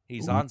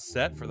 he's on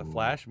set for the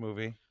Flash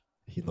movie,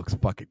 He looks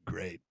fucking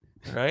great.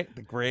 right?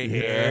 The gray Yeah.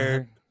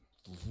 hair.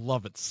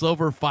 Love it.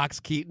 Silver Fox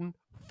Keaton,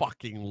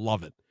 fucking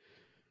love it.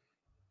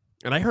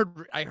 And I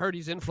heard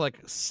he's in for like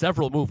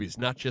several movies,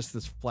 not just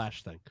this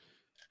Flash thing.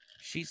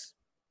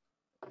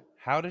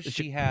 How does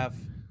she have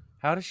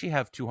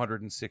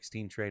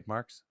 216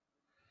 trademarks?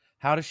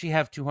 How does she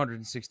have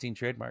 216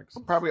 trademarks?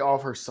 Probably all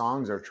of her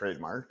songs are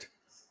trademarked.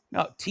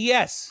 No,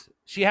 TS.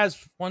 She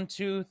has 1,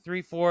 2,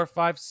 3, 4,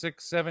 5,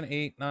 6, 7,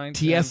 8, 9,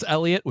 T.S. 10,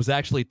 Eliot was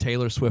actually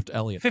Taylor Swift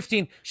Elliott.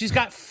 15. She's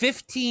got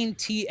 15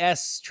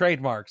 TS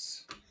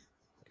trademarks.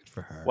 Good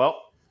for her.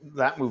 Well,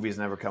 that movie's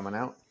never coming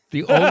out.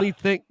 The only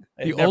thing,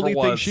 It the never only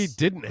thing was. she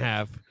didn't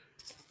have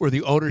were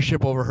the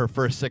ownership over her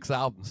first 6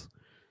 albums.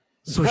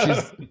 So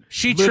she's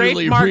She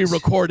literally trademarked.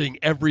 re-recording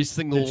every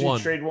single Did she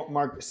one.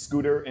 trademark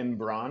Scooter and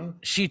Braun?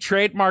 She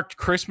trademarked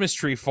Christmas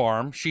Tree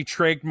Farm. She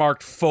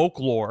trademarked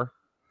Folklore.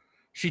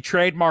 She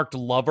trademarked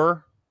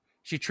Lover.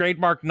 She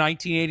trademarked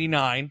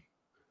 1989.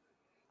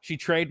 She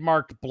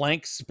trademarked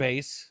Blank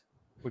Space,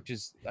 which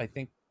is, I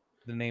think,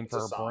 the name It's a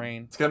for her song.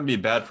 brain. It's gonna be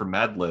bad for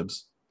Mad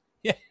Libs.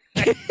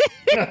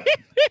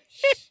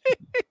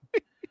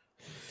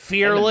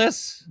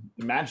 Fearless.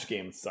 The match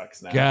game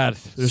sucks now. God,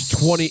 there's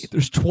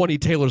 20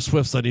 Taylor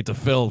Swifts I need to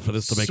fill for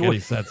this to make any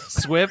sense.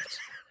 Swift.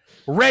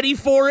 Ready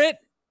for it.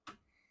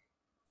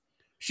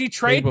 She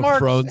Game of trademarked.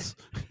 Thrones.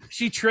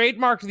 She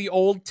trademarked the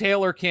old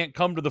Taylor can't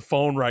come to the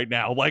phone right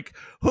now. Like,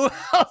 who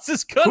else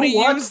is gonna Who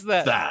wants use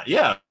that?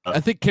 Yeah. I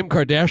think Kim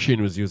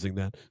Kardashian was using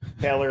that.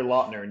 Taylor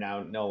Lautner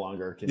now no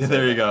longer can Yeah, say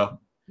there you that. go.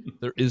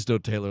 There is no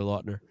Taylor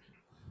Lautner.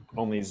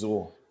 Only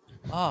Zool.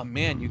 Oh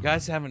man, you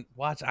guys haven't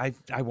watched. I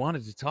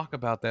wanted to talk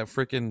about that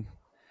freaking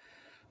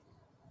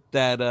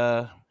that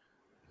I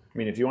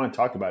mean, if you want to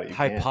talk about it, you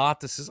can.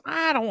 hypothesis.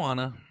 I don't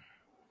wanna.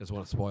 Just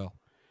want to spoil.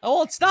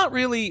 Oh, it's not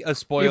really a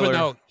spoiler. Even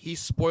though he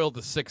spoiled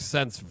the Sixth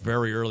Sense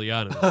very early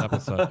on in this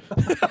episode.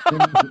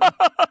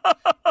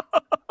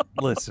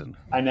 Listen,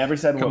 I never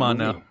said Come what on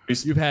movie. now. We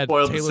You've had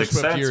spoiled the Taylor Sixth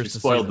Swift Sense. years We to see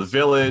spoiled The this.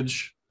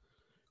 Village.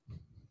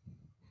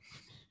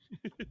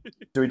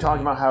 Do we talk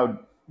about how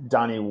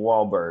Donnie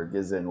Wahlberg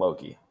is in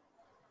Loki?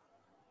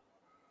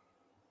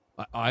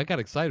 I got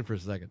excited for a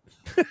second.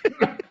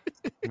 I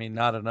mean,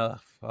 not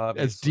enough. As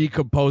Obviously.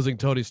 decomposing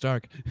Tony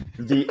Stark.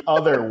 The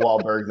other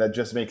Wahlberg that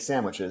just makes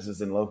sandwiches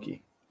is in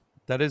Loki.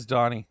 That is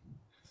Donnie.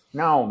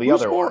 No, the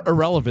Who's other more one.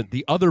 irrelevant,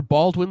 the other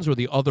Baldwins or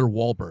the other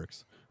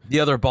Wahlbergs? The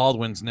other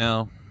Baldwins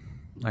now,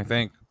 I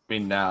think. I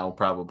mean, now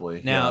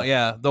probably. Now,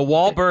 yeah, the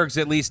Wahlbergs.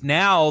 At least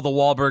now, the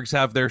Wahlbergs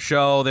have their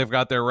show. They've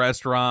got their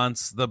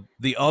restaurants.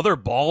 The other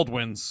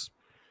Baldwins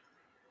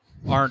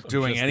aren't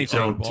doing Just the anything.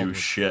 Don't Baldwin. do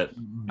shit. I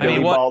mean, Billy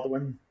what-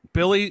 Baldwin.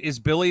 Is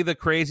Billy the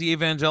crazy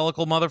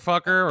evangelical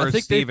motherfucker, or I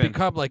think Steven? they've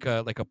become like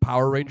a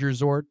Power Ranger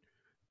Zord.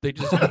 They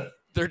just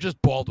they're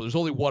just Baldwin. There's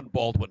only one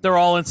Baldwin. They're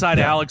all inside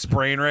Alex's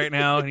brain right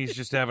now, and he's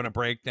just having a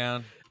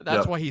breakdown.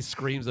 That's Yep. why he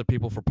screams at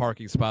people for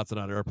parking spots and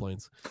on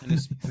airplanes. And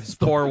his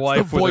poor It's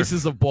wife the with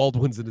voices of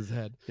Baldwins in his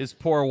head. his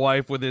poor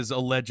wife with his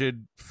alleged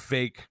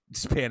fake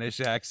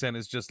Spanish accent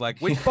is just like,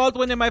 which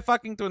Baldwin am I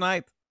fucking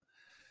tonight?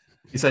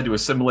 He's had to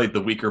assimilate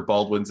the weaker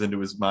Baldwins into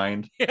his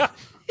mind. Yeah,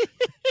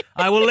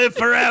 I will live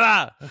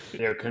forever.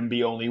 There can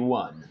be only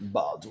one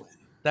Baldwin.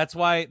 That's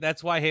why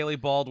Haley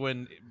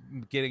Baldwin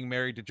getting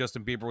married to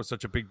Justin Bieber was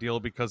such a big deal,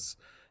 because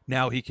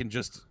now he can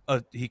just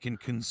he can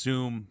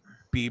consume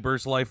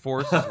Bieber's life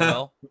force as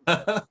well.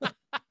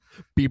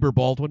 Bieber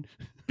Baldwin.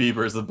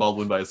 Bieber's the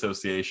Baldwin by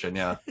association.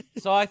 Yeah.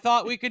 So I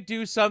thought we could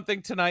do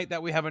something tonight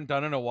that we haven't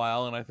done in a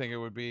while, and I think it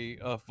would be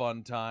a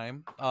fun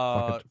time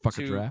Fuck a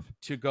to draft.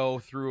 to go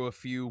through a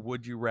few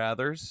would you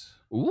rathers.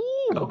 Ooh.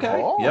 Okay.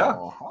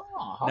 Yeah.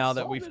 Now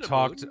that we've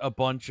talked a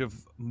bunch of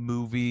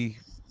movie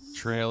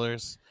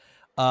trailers,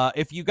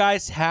 if you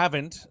guys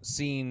haven't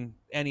seen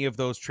any of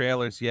those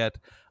trailers yet,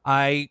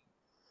 I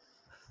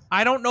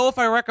don't know if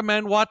I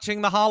recommend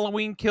watching the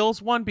Halloween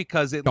Kills one,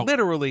 because it Don't.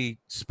 literally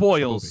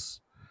spoils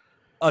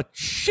a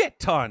shit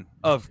ton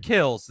of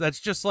kills. That's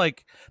just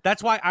like,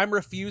 that's why I'm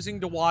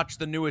refusing to watch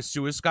the newest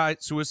Suicide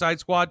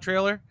Squad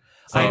trailer.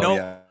 I know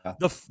Yeah.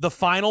 the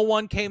final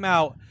one came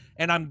out,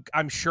 and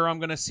I'm sure I'm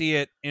gonna see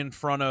it in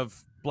front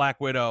of Black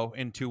Widow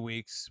in 2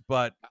 weeks,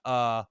 but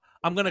I'm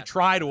gonna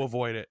try to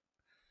avoid it.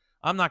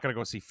 I'm not gonna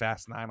go see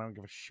Fast 9. I don't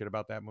give a shit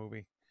about that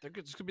movie.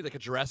 It's gonna be like a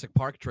Jurassic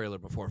Park trailer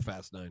before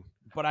Fast 9.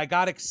 But I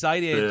got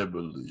excited.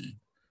 Family.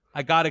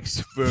 I got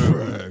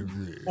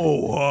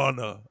Oh,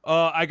 Hannah.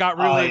 I got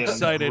really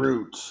excited.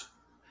 Groot.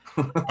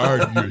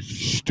 I'm your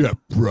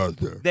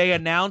stepbrother. They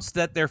announced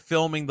that they're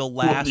filming the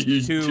What last are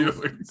you two.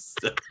 doing,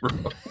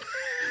 Stepbro?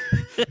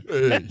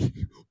 Hey,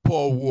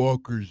 Paul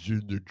Walker's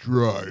in the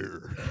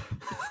dryer.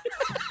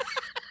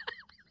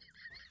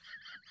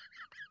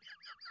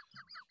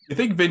 You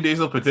think Vin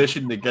Diesel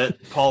petitioned to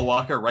get Paul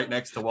Walker right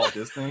next to Walt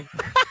Disney?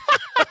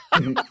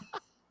 I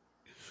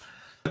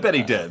bet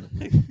he did.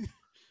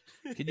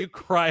 Can you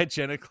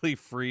cryogenically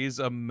freeze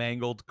a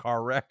mangled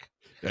car wreck?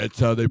 That's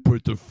how they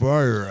put the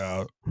fire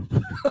out.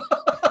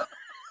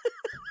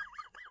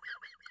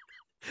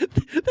 They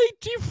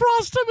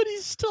defrost him and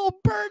he's still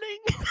burning.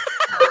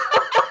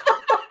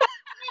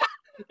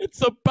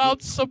 It's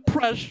about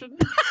suppression.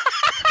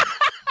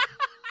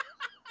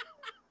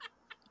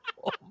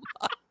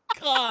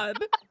 God.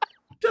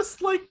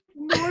 Just like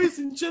noise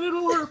and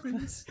genital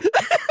herpes.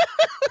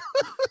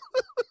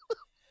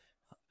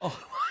 Oh,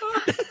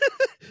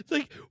 It's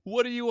like,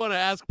 what do you want to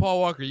ask Paul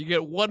Walker? You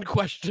get one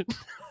question.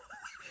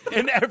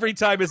 and every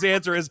time his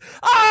answer is,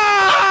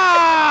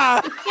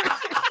 ah!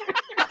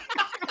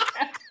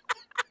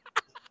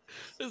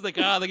 It's like,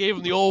 they gave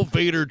him the old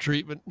Vader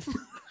treatment.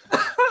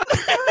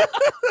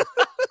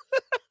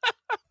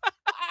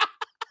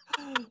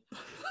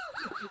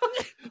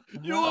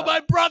 You were my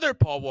brother,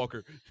 Paul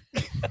Walker.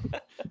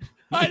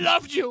 I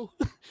loved you.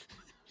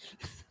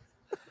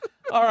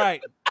 All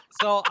right.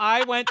 So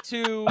I went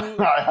to.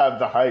 I have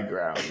the high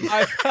ground.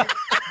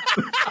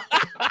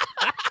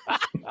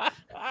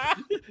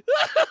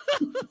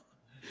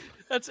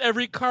 That's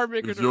every car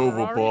maker. It's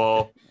over,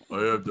 Paul. I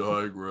have the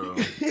high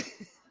ground.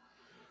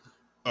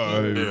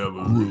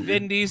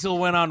 Vin Diesel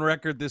went on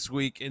record this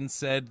week and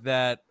said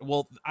that,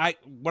 what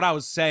I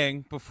was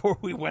saying before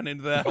we went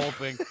into that whole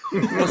thing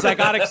was I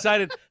got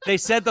excited. They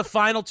said the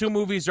final two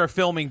movies are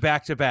filming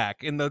back to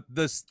back, and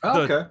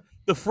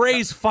the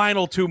phrase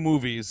 "final two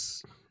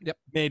movies"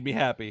 made me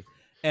happy.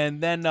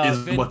 And then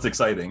what's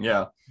exciting,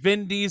 yeah.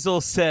 Vin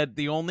Diesel said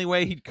the only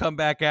way he'd come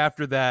back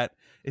after that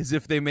is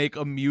if they make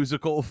a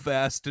musical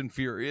Fast and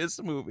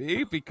Furious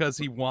movie because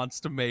he wants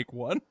to make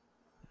one.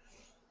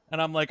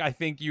 And I'm like, I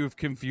think you've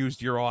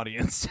confused your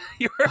audience.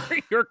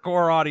 Your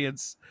core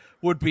audience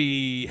would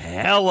be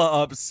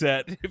hella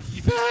upset if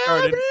you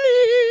started.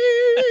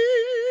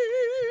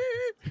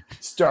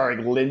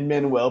 Starring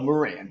Lin-Manuel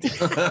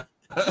Miranda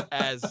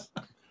as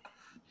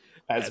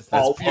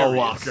Paul Furious.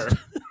 Walker.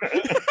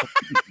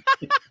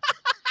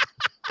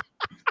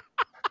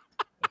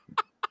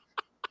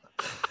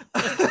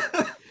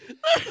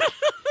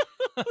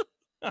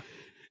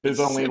 His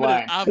only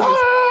line.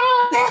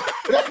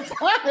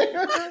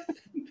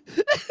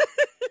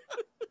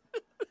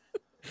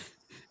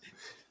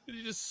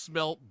 You just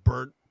smell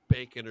burnt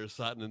bacon or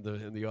something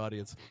in the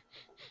audience.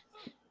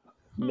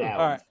 Now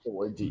All right.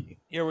 4D.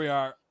 Here we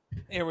are.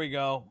 Here we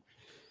go.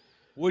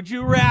 Would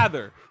you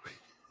rather?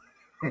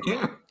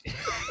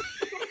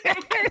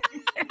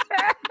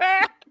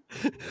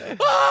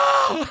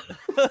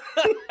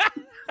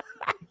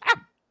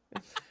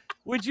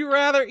 Would you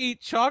rather eat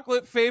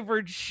chocolate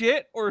flavored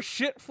shit or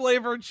shit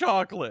flavored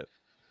chocolate?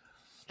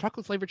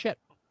 Chocolate flavored shit.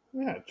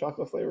 Yeah,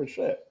 chocolate flavored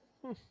shit.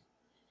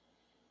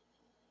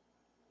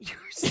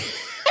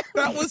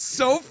 That was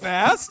so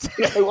fast.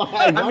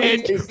 I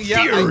mean,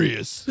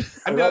 Furious.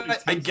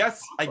 I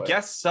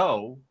guess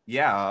so.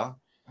 Yeah.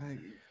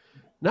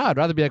 No, I'd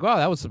rather be like, wow,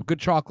 that was some good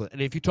chocolate.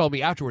 And if you told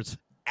me afterwards,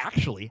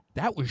 actually,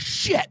 that was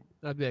shit,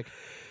 I'd be like,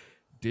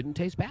 didn't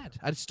taste bad.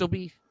 I'd still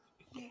be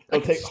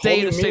stay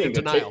in a state of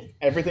denial.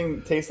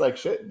 Everything tastes like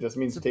shit. Just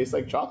means it tastes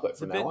like chocolate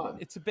from now on.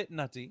 It's a bit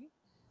nutty.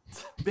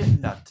 Bit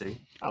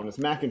nutty. This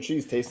mac and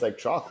cheese tastes like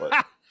chocolate.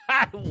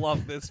 I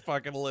love this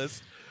fucking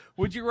list.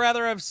 Would you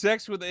rather have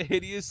sex with a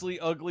hideously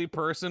ugly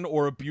person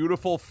or a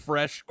beautiful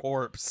fresh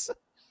corpse?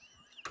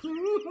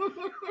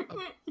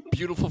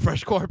 Beautiful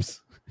fresh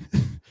corpse.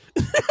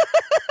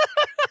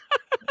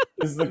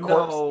 Is the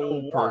corpse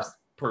still warm?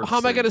 How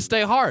am I going to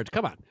stay hard?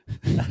 Come on.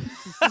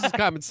 This is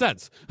common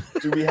sense.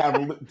 Do we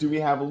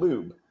have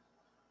lube?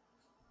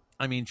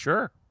 I mean,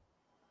 sure.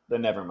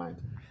 Then never mind.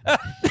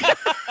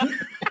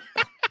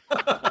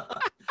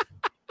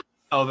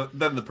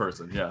 Then the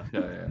person. Yeah.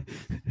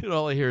 And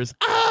all I hear is,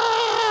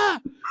 ah!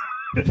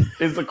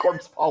 Is the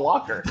corpse Paul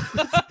Walker?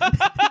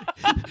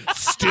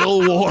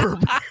 Still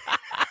warm.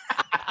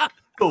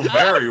 Still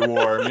very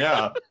warm,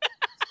 yeah.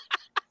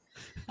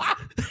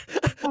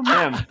 Oh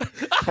man,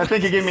 I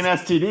think you gave me an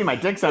STD. My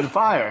dick's on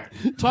fire.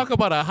 Talk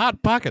about a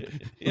hot pocket.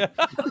 Yeah.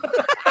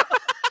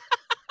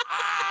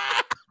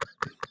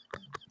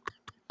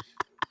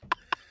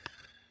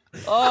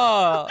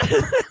 Oh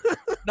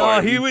no,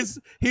 he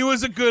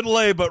was a good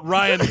lay, but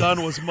Ryan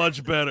Dunn was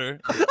much better.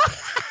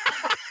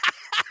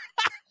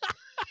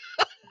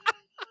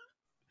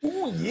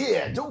 Oh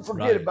yeah, don't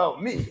forget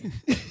about me.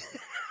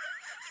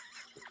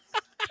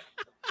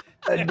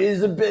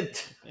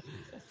 Elizabeth.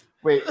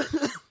 Wait,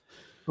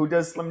 who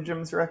does Slim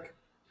Jims, Rick?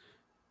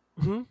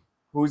 Hmm?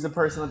 Who's the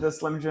person that does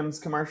Slim Jims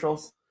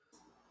commercials?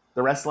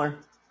 The wrestler?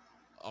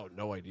 Oh,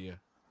 no idea.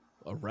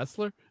 A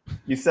wrestler?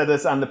 You said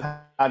this on the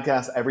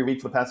podcast every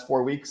week for the past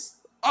 4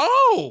 weeks.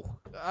 Oh!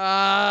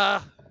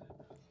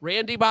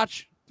 Randy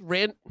Botch.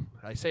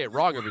 I say it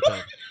wrong every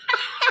time.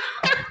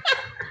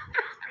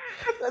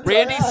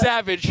 Randy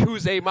Savage,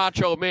 who's a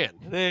macho man.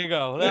 There you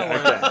go. That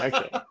works.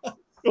 Okay.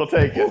 We'll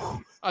take it.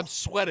 I'm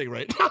sweating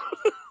right now.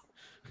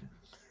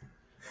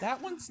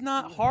 That one's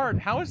not hard.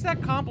 How is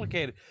that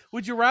complicated?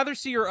 Would you rather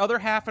see your other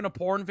half in a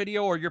porn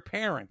video or your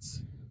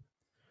parents?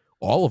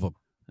 All of them.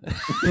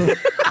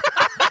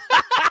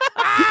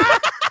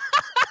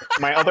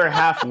 My other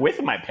half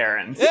with my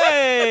parents.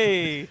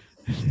 Hey!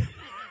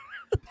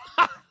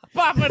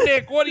 Papa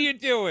Nick, what are you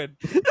doing?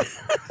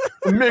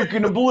 I'm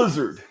making a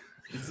blizzard.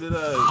 Is it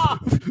a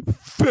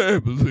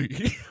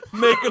Family.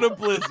 Making a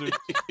blizzard.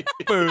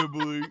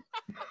 Family.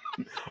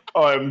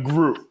 I'm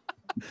Groot.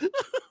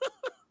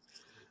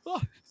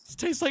 Oh, this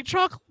tastes like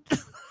chocolate. I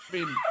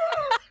mean,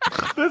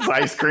 This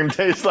ice cream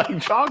tastes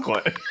like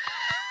chocolate.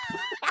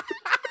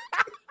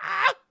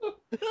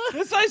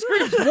 This ice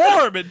cream's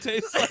warm. It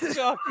tastes like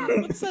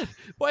chocolate. what's that?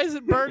 Why is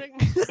it burning?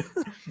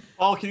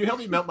 Paul, can you help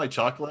me melt my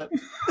chocolate?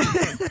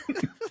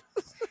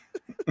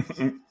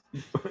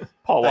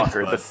 Paul Thanks,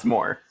 Walker, bud. the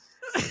s'more.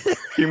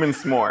 Human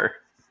s'more.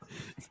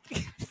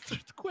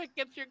 Quick,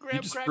 get your You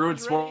graham just crackers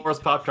ruined ready.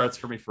 s'mores Pop Tarts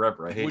for me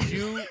forever. I hate Would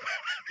you.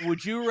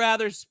 you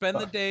rather spend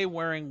the day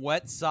wearing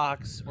wet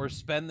socks or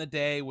spend the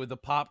day with a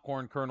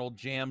popcorn kernel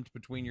jammed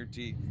between your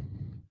teeth?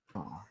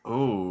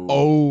 Ooh.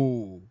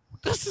 Oh,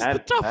 this is the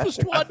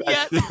toughest one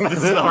yet. This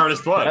is the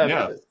hardest one.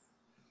 Yeah.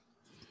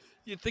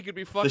 You'd think it'd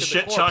be fucking The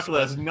shit corpse,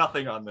 chocolate but- has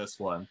nothing on this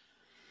one.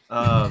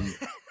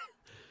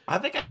 I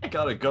think I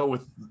gotta go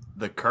with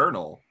the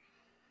kernel.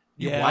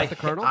 Yeah, like the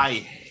kernel? I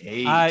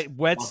hate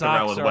wet walking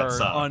around socks with wet are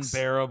socks.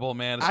 unbearable,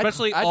 man. I'd-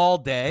 Especially I'd- all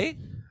day.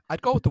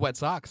 I'd go with the wet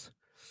socks.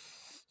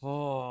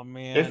 Oh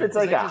man. If it's Because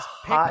like they a just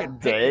pick hot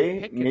and pick day,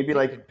 and pick and maybe pick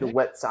like and the pick.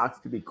 wet socks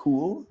could be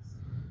cool.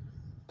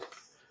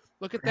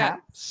 Look at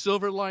that.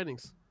 Silver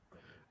linings.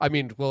 I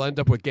mean, we'll end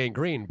up with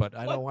gangrene, but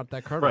I don't want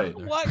that kernel Right. in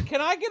there. What?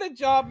 Can I get a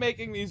job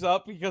making these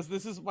up? Because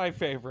this is my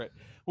favorite.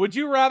 Would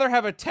you rather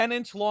have a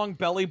 10-inch long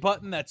belly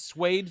button that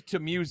swayed to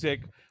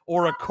music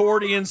or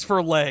accordions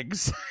for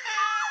legs?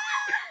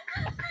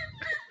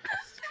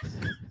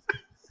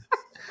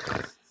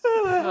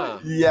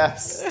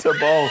 Yes, to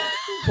both,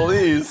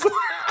 please.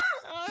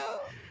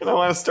 And I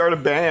want to start a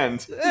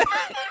band.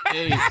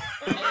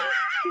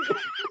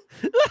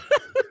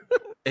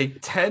 A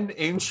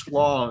 10-inch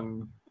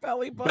long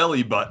Belly button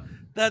belly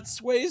button. that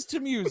sways to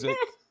music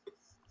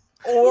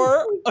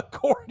or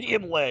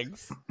accordion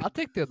legs. I'll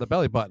take the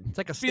belly button. It's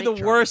like a Be snake the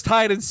charmer. worst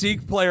hide and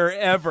seek player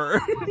ever.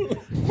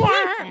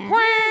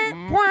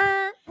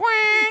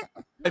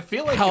 I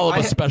feel like Hell if of I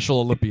a had- special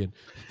Olympian.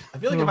 I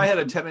feel like if I had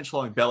a 10-inch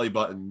long belly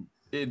button,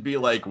 it'd be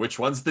like, which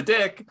one's the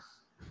dick?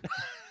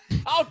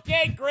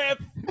 Okay, Griff.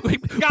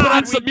 Put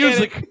on some we get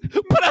music.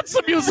 Put on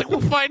some music. We'll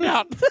find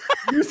out.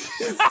 You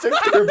stick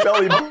your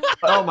belly button.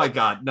 Oh my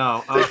god,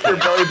 no. Stick your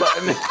Okay. belly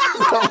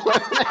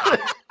button.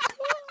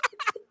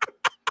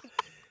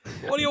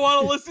 What do you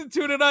want to listen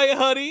to tonight,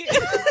 honey?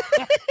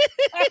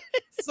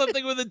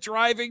 Something with a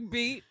driving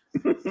beat.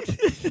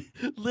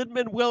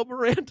 Lin-Manuel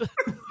Miranda.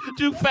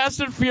 Do Fast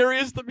and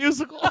Furious the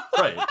musical.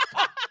 Right.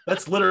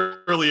 That's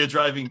literally a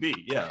driving beat.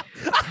 Yeah.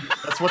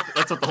 That's what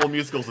the whole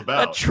musical's That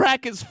about.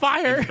 track is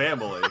fire. And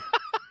family.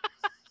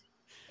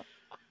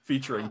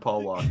 Featuring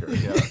Paul Walker.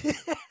 Yeah.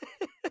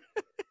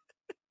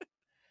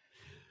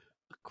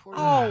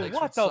 Oh, Legs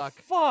what would the suck.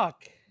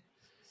 fuck?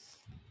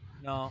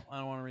 No, I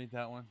don't want to read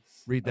that one.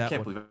 Read I that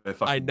can't one. believe I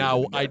fucking I did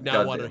now it again.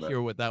 God want to damn it.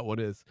 hear what that one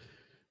is.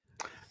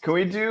 Can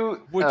we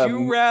do? Would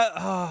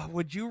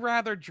you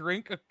rather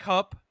drink a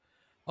cup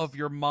of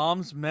your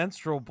mom's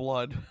menstrual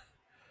blood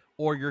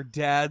or your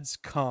dad's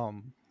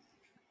cum?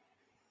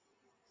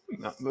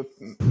 No,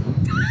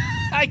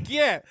 I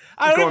can't.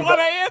 I don't Going even want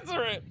to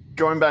answer it.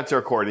 going back to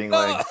accordion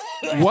legs.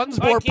 One's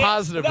I more can't-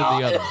 positive no.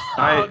 than the other.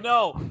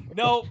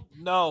 Oh,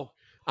 no.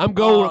 I'm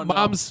going Oh, with no.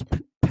 mom's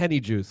penny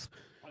juice.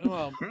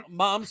 Well,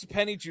 mom's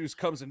penny juice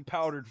comes in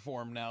powdered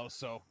form now,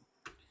 so.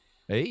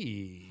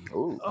 Hey.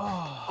 Ooh.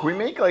 Oh, Can we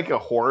make like a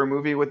horror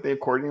movie with the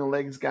accordion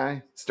legs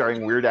guy,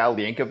 starring Weird Al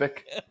Yankovic?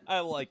 I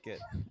like it.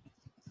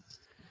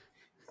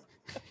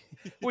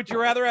 Would you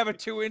rather have a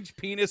 2-inch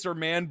penis or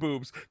man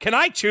boobs? Can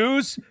I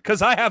choose?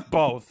 Because I have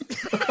both.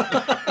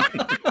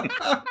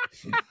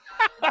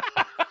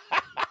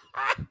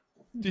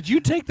 Did you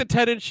take the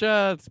 10-inch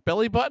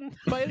belly button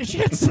by any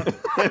chance?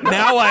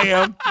 Now I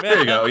am. There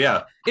you go.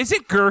 Yeah. Is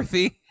it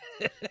girthy?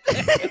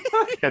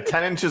 Yeah,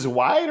 10 inches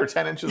wide or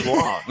 10 inches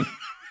long?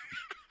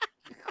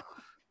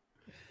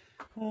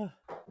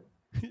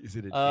 Is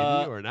it an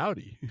Uh, innie or an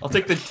outie? I'll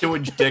take the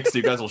 2-inch dick so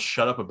you guys will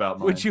shut up about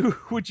mine.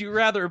 Would you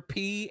rather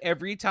pee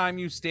every time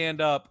you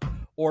stand up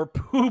or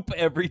poop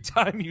every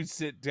time you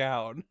sit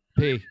down?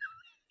 P.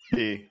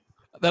 P.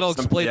 That'll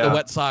explain the yeah.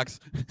 wet socks.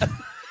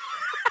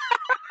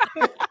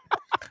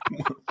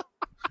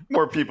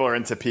 More people are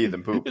into pee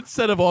than poop.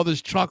 Instead of all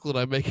this chocolate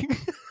I'm making.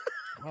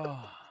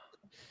 Oh.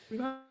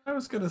 I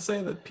was gonna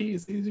say that pee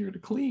is easier to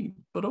clean,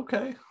 but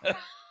okay.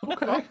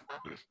 Okay.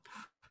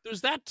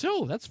 There's that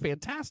too. That's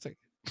fantastic.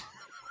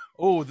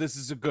 Oh, this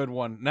is a good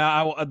one.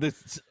 Now,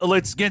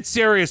 let's get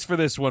serious for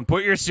this one.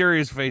 Put your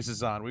serious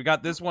faces on. We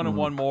got this one and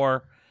one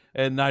more,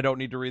 and I don't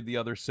need to read the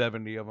other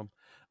 70 of them.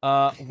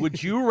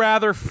 Would you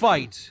rather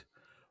fight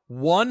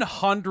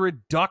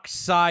 100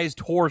 duck-sized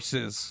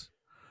horses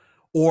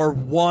or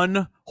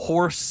one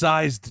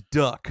horse-sized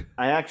duck?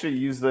 I actually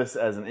use this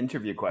as an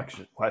interview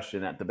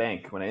question at the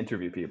bank when I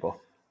interview people.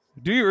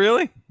 Do you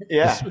really?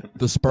 Yeah.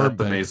 The sperm That's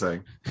bank.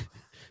 amazing.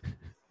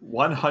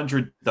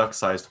 100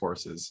 duck-sized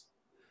horses.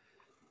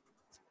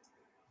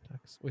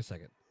 Wait a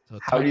second. So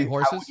How tiny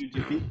would horses? you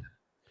defeat?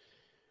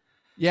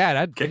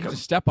 Yeah, I'd Kick you 'em.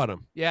 just step on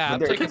them. Yeah, I'm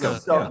They're taking so- a,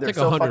 they're I'll take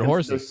so 100 fucking- They're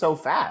horses, so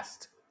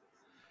fast.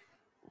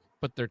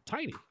 but they're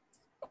tiny.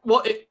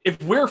 Well,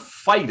 if we're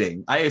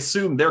fighting, I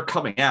assume they're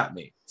coming at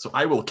me, so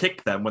I will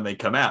kick them when they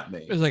come at me,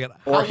 Wait a second.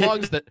 or How hit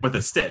long's the with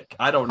a stick.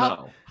 I don't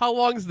know. how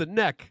long's the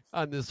neck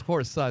on this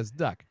horse-sized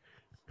duck?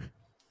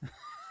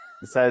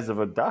 The size of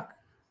a duck.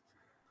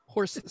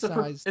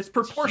 Horse-sized. It's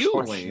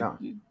proportionally.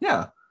 Huge.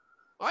 Yeah.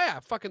 Oh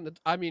yeah, fucking.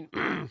 I mean,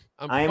 I'm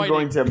I am fighting.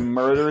 going to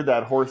murder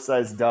that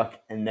horse-sized duck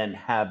and then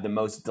have the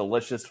most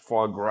delicious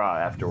foie gras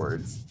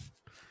afterwards.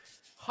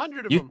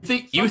 100 of You them.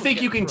 think Some will you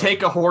get can through.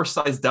 take a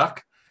horse-sized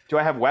duck? Do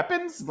I have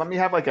weapons? Let me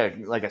have like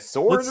a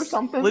sword or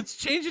something. Let's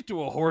change it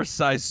to a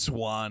horse-sized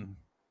swan.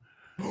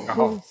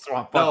 Oh,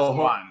 fuck No,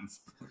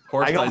 swans. I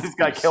Horse-sized almost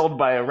got goose. killed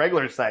by a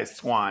regular sized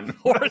swan.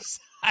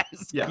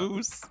 Horse-sized Yeah.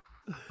 goose.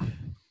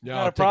 Yeah, Got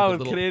I'll a take problem with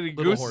little- Canadian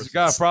little gooses. horse.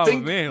 Got a problem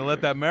Stink- with me.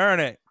 Let that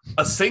marinate.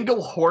 A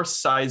single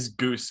horse-sized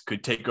goose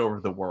could take over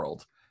the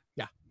world.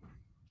 Yeah.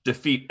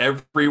 Defeat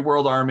every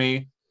world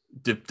army,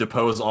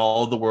 depose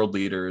all the world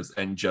leaders,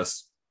 and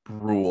just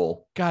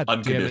rule God damn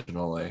it.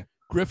 unconditionally.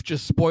 Griff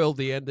just spoiled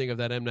the ending of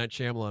that M. Night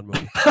Shyamalan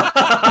movie.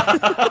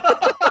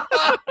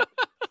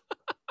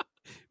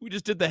 We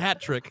just did the hat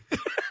trick.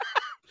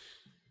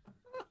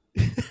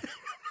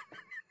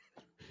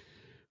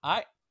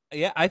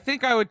 I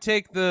think I would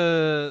take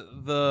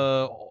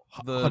the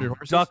 100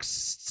 horses?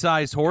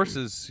 duck-sized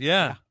horses.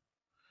 Yeah.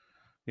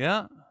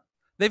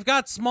 They've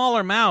got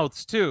smaller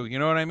mouths too. You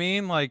know what I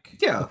mean? Like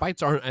The Yeah.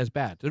 bites aren't as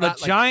bad. They're a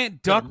not like,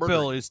 giant they're duckbill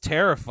murdering. is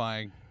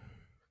terrifying.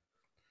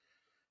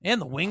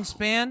 And the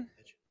wingspan.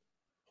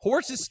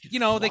 Horses, you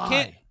know, they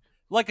can't. Fly.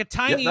 Like a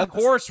tiny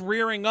that's- horse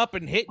rearing up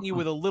and hitting you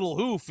with a little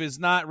hoof is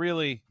not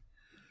really,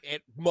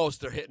 At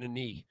most, they're hitting a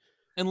knee.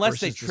 unless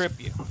they versus trip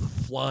this you.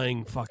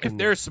 Flying fucking. If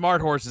they're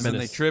smart horses and they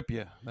menace. trip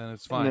you, then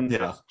it's fine. And then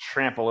Yeah. just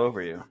trample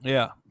over you.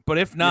 Yeah, but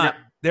if not,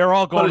 they're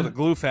all going to the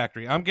glue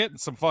factory. I'm getting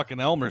some fucking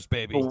Elmer's,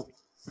 baby. Well,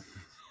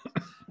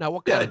 Now,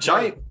 what Yeah, kind a of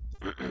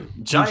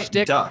giant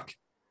stick? duck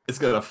is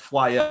gonna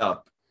fly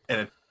up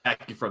and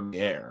attack you from the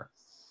air.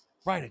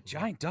 Right, a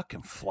giant duck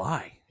can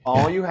fly.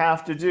 all you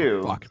have to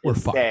do Fuck, we're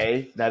is fucked.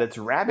 say that it's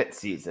rabbit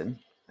season,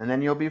 and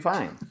then you'll be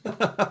fine.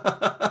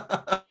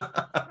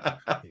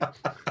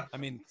 I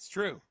mean, it's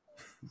true.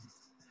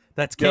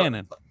 That's Yep.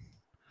 canon.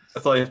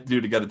 That's all you have to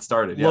do to get it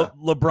started. Yeah.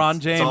 LeBron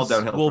It's all James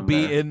downhill will from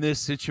be there. in this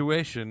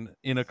situation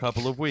in a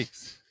couple of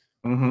weeks.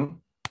 Mm-hmm.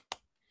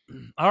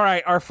 All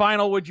right, our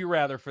final would you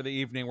rather for the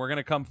evening. We're going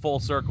to come full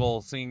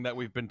circle, seeing that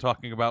we've been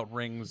talking about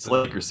rings. It's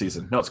Lakers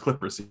season. No, it's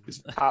Clippers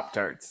season. Pop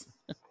tarts,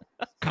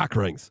 cock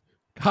rings?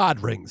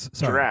 Cod rings.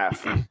 Sorry.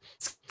 giraffe.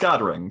 It's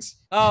God rings.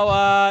 Oh,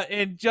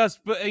 and just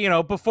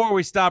before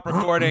we stop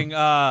recording,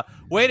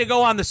 way to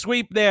go on the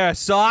sweep there,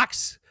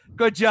 Sox.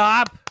 Good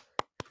job,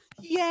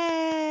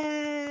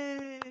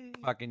 Yay!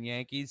 fucking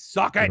Yankees.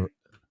 Suck it.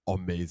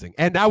 Amazing.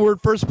 And now we're in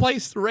first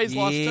place. The Rays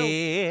lost too.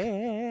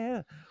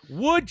 Yeah.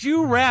 Would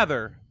you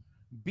rather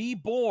be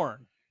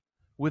born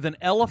with an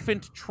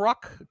elephant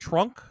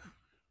trunk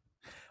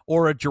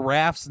or a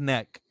giraffe's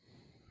neck?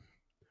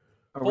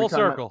 Are we Full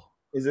talking about- circle.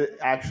 Is it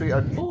actually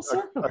a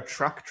circle.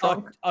 truck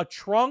trunk? A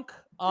trunk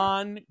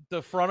on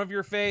the front of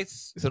your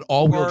face It's an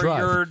all-wheel or drive.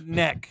 your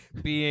neck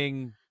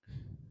being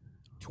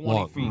 20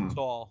 Long. feet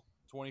tall,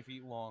 20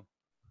 feet long.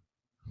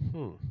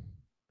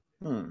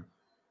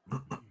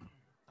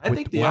 I Wait,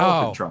 think the wow.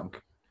 elephant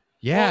trunk.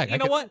 Yeah. Well, you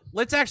know what?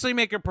 Let's actually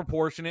make it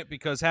proportionate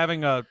because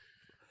having a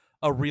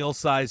real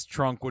size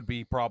trunk would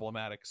be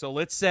problematic. So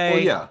let's say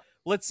Well, yeah.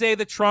 let's say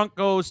the trunk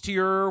goes to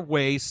your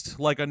waist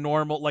like an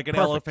Perfect.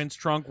 elephant's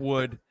trunk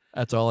would.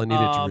 That's all I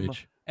needed to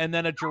reach. And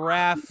then a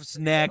giraffe's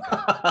neck.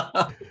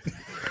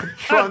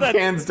 Trunk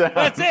hands down.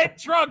 That's it,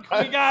 trunk.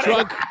 We got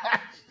Trunk.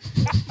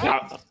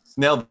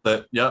 Nailed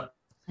it. Yep.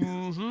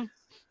 Mm-hmm.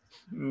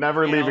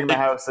 Never leaving the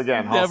house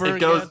again. Huh? Never It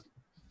goes. again.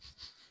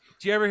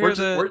 Did you ever hear We're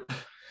just,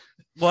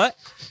 what?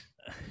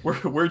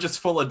 we're just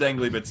full of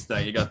dangly bits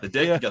today. You got the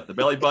dick, Yeah. you got the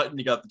belly button,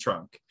 you got the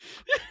trunk.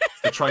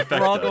 It's the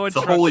We're all trifecta. going It's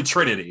the trunk. holy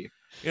trinity.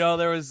 You know,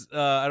 there was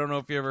I don't know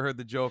if you ever heard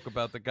the joke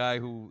about the guy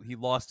who he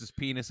lost his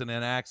penis in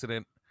an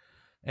accident,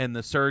 and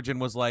the surgeon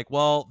was like,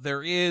 "Well,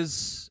 there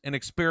is an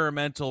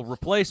experimental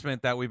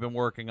replacement that we've been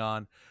working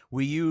on.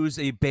 We use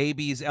a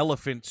baby's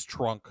elephant's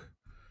trunk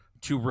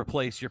to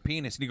replace your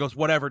penis." And he goes,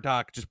 "Whatever,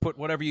 doc. Just put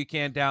whatever you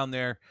can down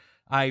there.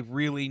 I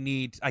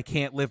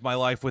can't live my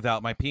life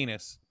without my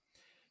penis."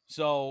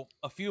 So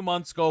a few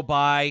months go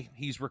by.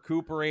 He's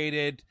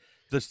recuperated.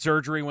 The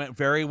surgery went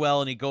very well,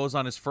 and he goes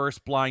on his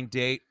first blind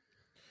date.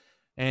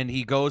 And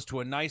he goes to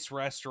a nice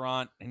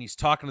restaurant, and he's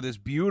talking to this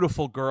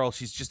beautiful girl.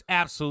 She's just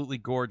absolutely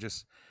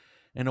gorgeous.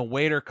 And a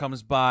waiter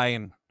comes by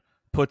and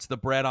puts the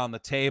bread on the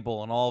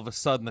table, and all of a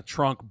sudden the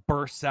trunk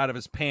bursts out of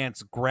his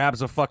pants,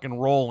 grabs a fucking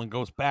roll, and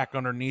goes back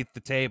underneath the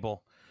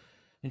table.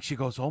 And she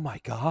goes, "Oh, my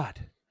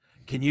God.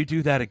 Can you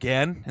do that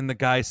again?" And the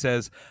guy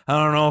says, "I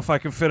don't know if I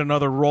can fit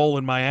another roll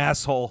in my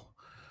asshole."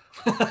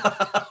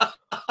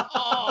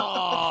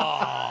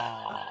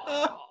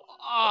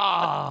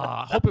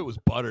 I hope it was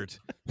buttered.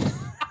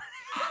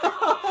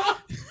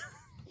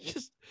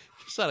 just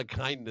out of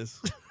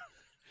kindness.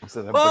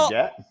 So then Well-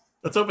 forget.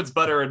 Let's hope it's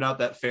butter and not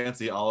that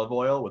fancy olive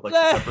oil with like the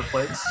pepper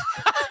flakes.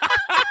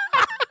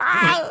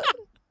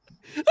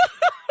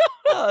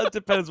 It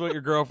depends what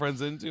your girlfriend's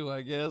into,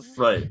 I guess.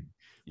 Right.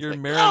 You're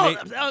Oh,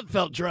 that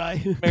felt dry.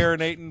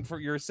 marinating for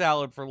your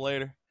salad for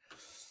later.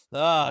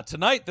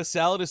 Tonight the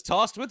salad is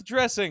tossed with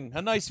dressing,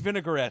 a nice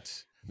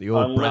vinaigrette. The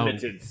old brown,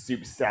 Unlimited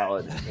soup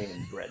salad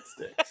and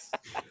breadsticks.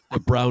 the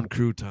brown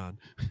crouton.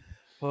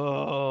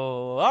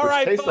 Oh, all Which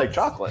right. tastes like folks.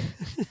 chocolate.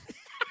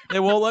 They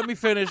won't let me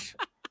finish.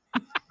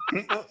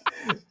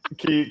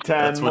 Keep 10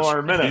 That's what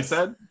more he minutes.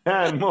 said.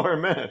 10 more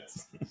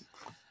minutes.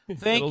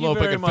 Thank I don't you know if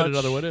I very can fit much.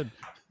 another one in.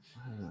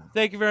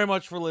 Thank you very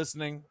much for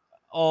listening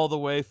all the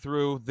way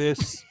through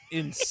this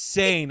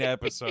insane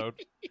episode.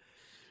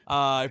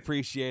 I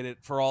appreciate it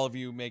for all of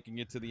you making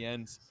it to the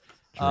end.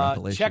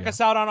 Check us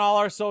out on all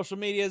our social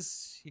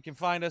medias. You can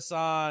find us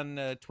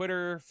on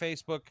Twitter,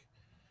 Facebook.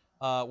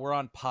 We're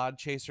on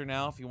Podchaser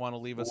now if you want to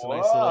leave us a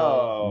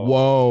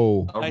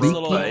Whoa. Nice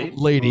little-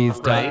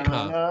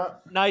 Ladies.com.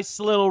 nice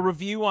little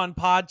review on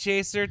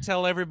Podchaser.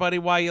 Tell everybody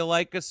why you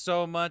like us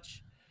so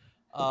much.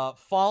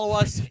 Follow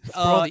us.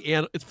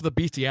 It's for the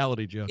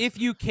bestiality joke. If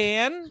you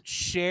can,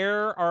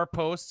 share our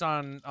posts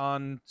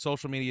on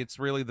social media. It's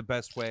really the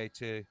best way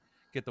to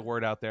get the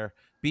word out there.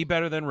 Be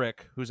better than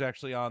Rick, who's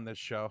actually on this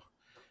show.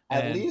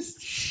 At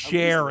least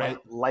share it.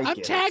 Like I'm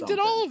tagged in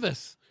all of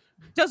this.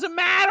 Doesn't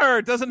matter.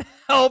 It doesn't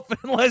help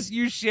unless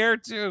you share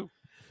too.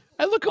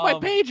 I look at my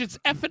page. It's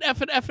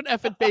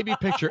effing baby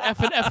picture.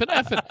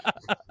 Effing.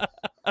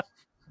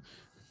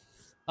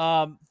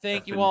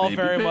 Thank you all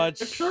very much.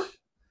 Picture?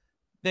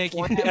 Thank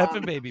you,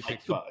 effing baby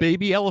picture.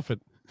 Baby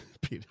elephant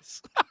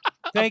penis.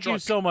 Thank you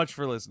so much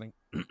for listening.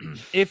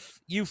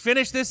 If you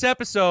finish this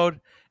episode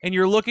and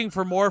you're looking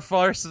for more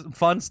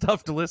fun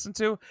stuff to listen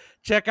to,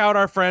 check out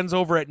our friends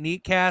over at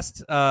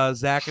Neatcast.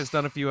 Zach has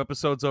done a few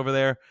episodes over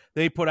there.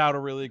 They put out a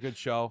really good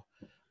show.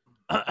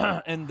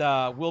 And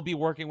we'll be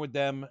working with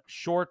them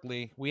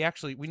shortly. We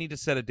need to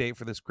set a date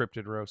for this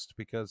cryptid roast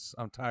because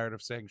I'm tired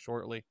of saying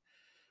shortly.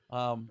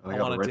 I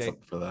gotta write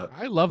something for that.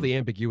 I love the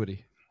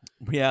ambiguity.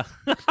 Yeah.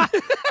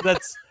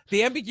 That's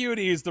the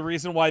ambiguity is the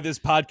reason why this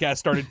podcast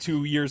started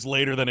 2 years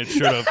later than it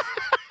should have.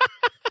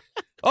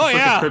 Oh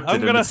yeah,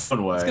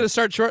 It's gonna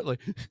start shortly.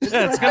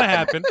 Yeah, it's gonna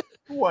happen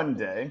one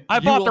day. I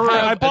bought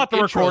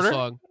the recorder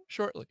song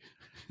shortly.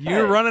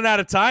 You're running out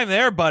of time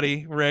there,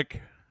 buddy,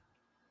 Rick.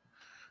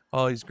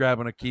 Oh, he's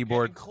grabbing a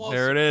keyboard.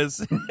 There it is.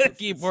 The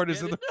keyboard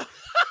is in the.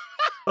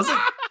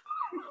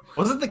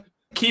 Wasn't the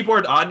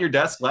keyboard on your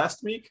desk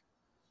last week?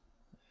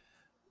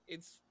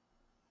 It's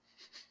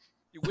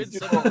you win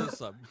some, you lose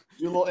some.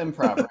 Do a little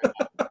improv right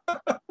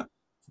now.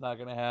 It's not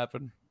gonna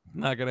happen.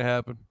 Not gonna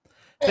happen.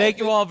 Thank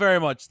you all very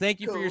much. Thank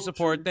you for your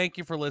support. Thank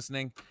you for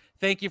listening.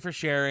 Thank you for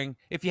sharing.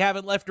 If you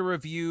haven't left a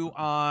review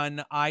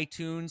on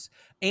iTunes,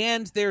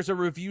 and there's a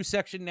review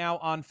section now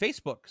on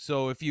Facebook.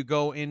 So if you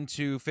go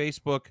into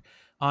Facebook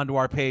onto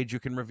our page, you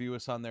can review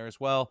us on there as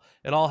well.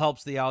 It all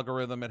helps the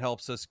algorithm. It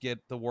helps us get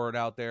the word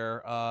out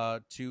there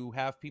to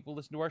have people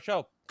listen to our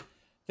show.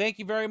 Thank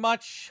you very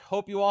much.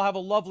 Hope you all have a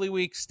lovely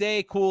week.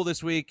 Stay cool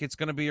this week. It's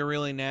going to be a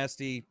really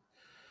nasty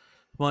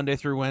Monday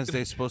through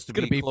Wednesday. It's supposed to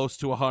be close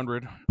to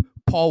 100.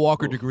 Paul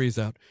Walker degrees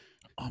out.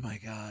 Oh my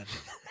God.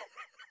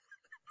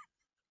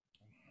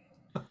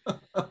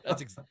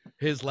 That's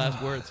his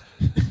last words.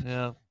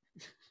 Yeah.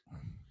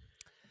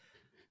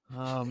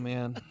 Oh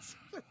man.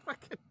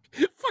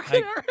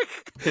 Fucking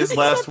Eric. His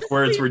last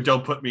words were,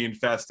 "Don't put me in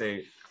Fast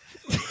 8."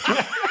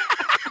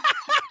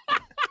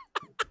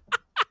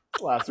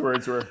 Last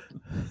words were,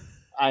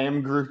 "I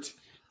am Groot."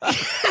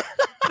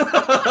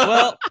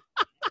 Well,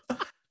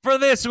 for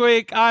this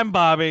week, I'm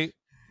Bobby.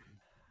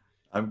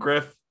 I'm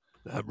Griff.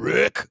 I'm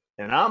Rick.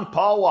 And I'm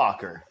Paul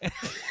Walker.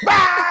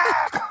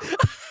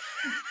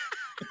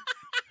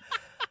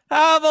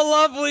 Have a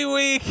lovely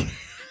week.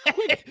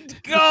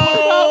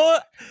 Go.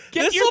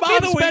 Get your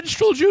mom's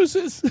menstrual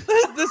juices.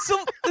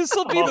 This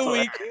will be the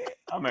week.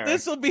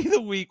 This will be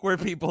the week where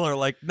people are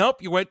like,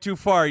 "Nope, you went too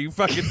far. You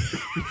fucking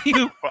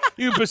you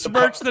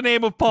besmirched the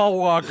name of Paul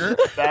Walker."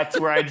 That's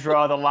where I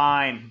draw the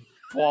line.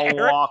 Paul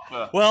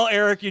Walker. Well,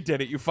 Eric, you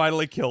did it. You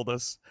finally killed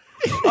us.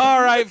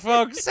 All right,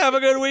 folks. Have a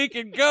good week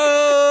and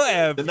go.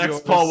 F The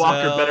next Paul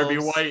Walker better be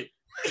white.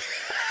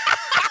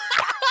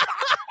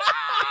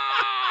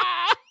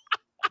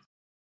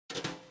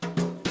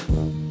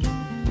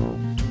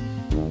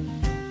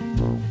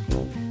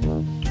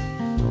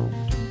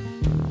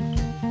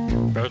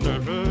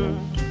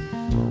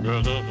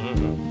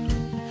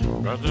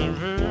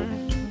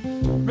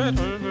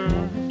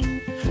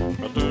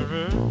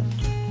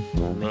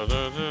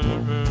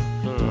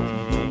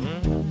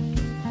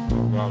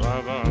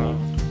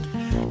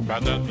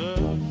 Ba-da-da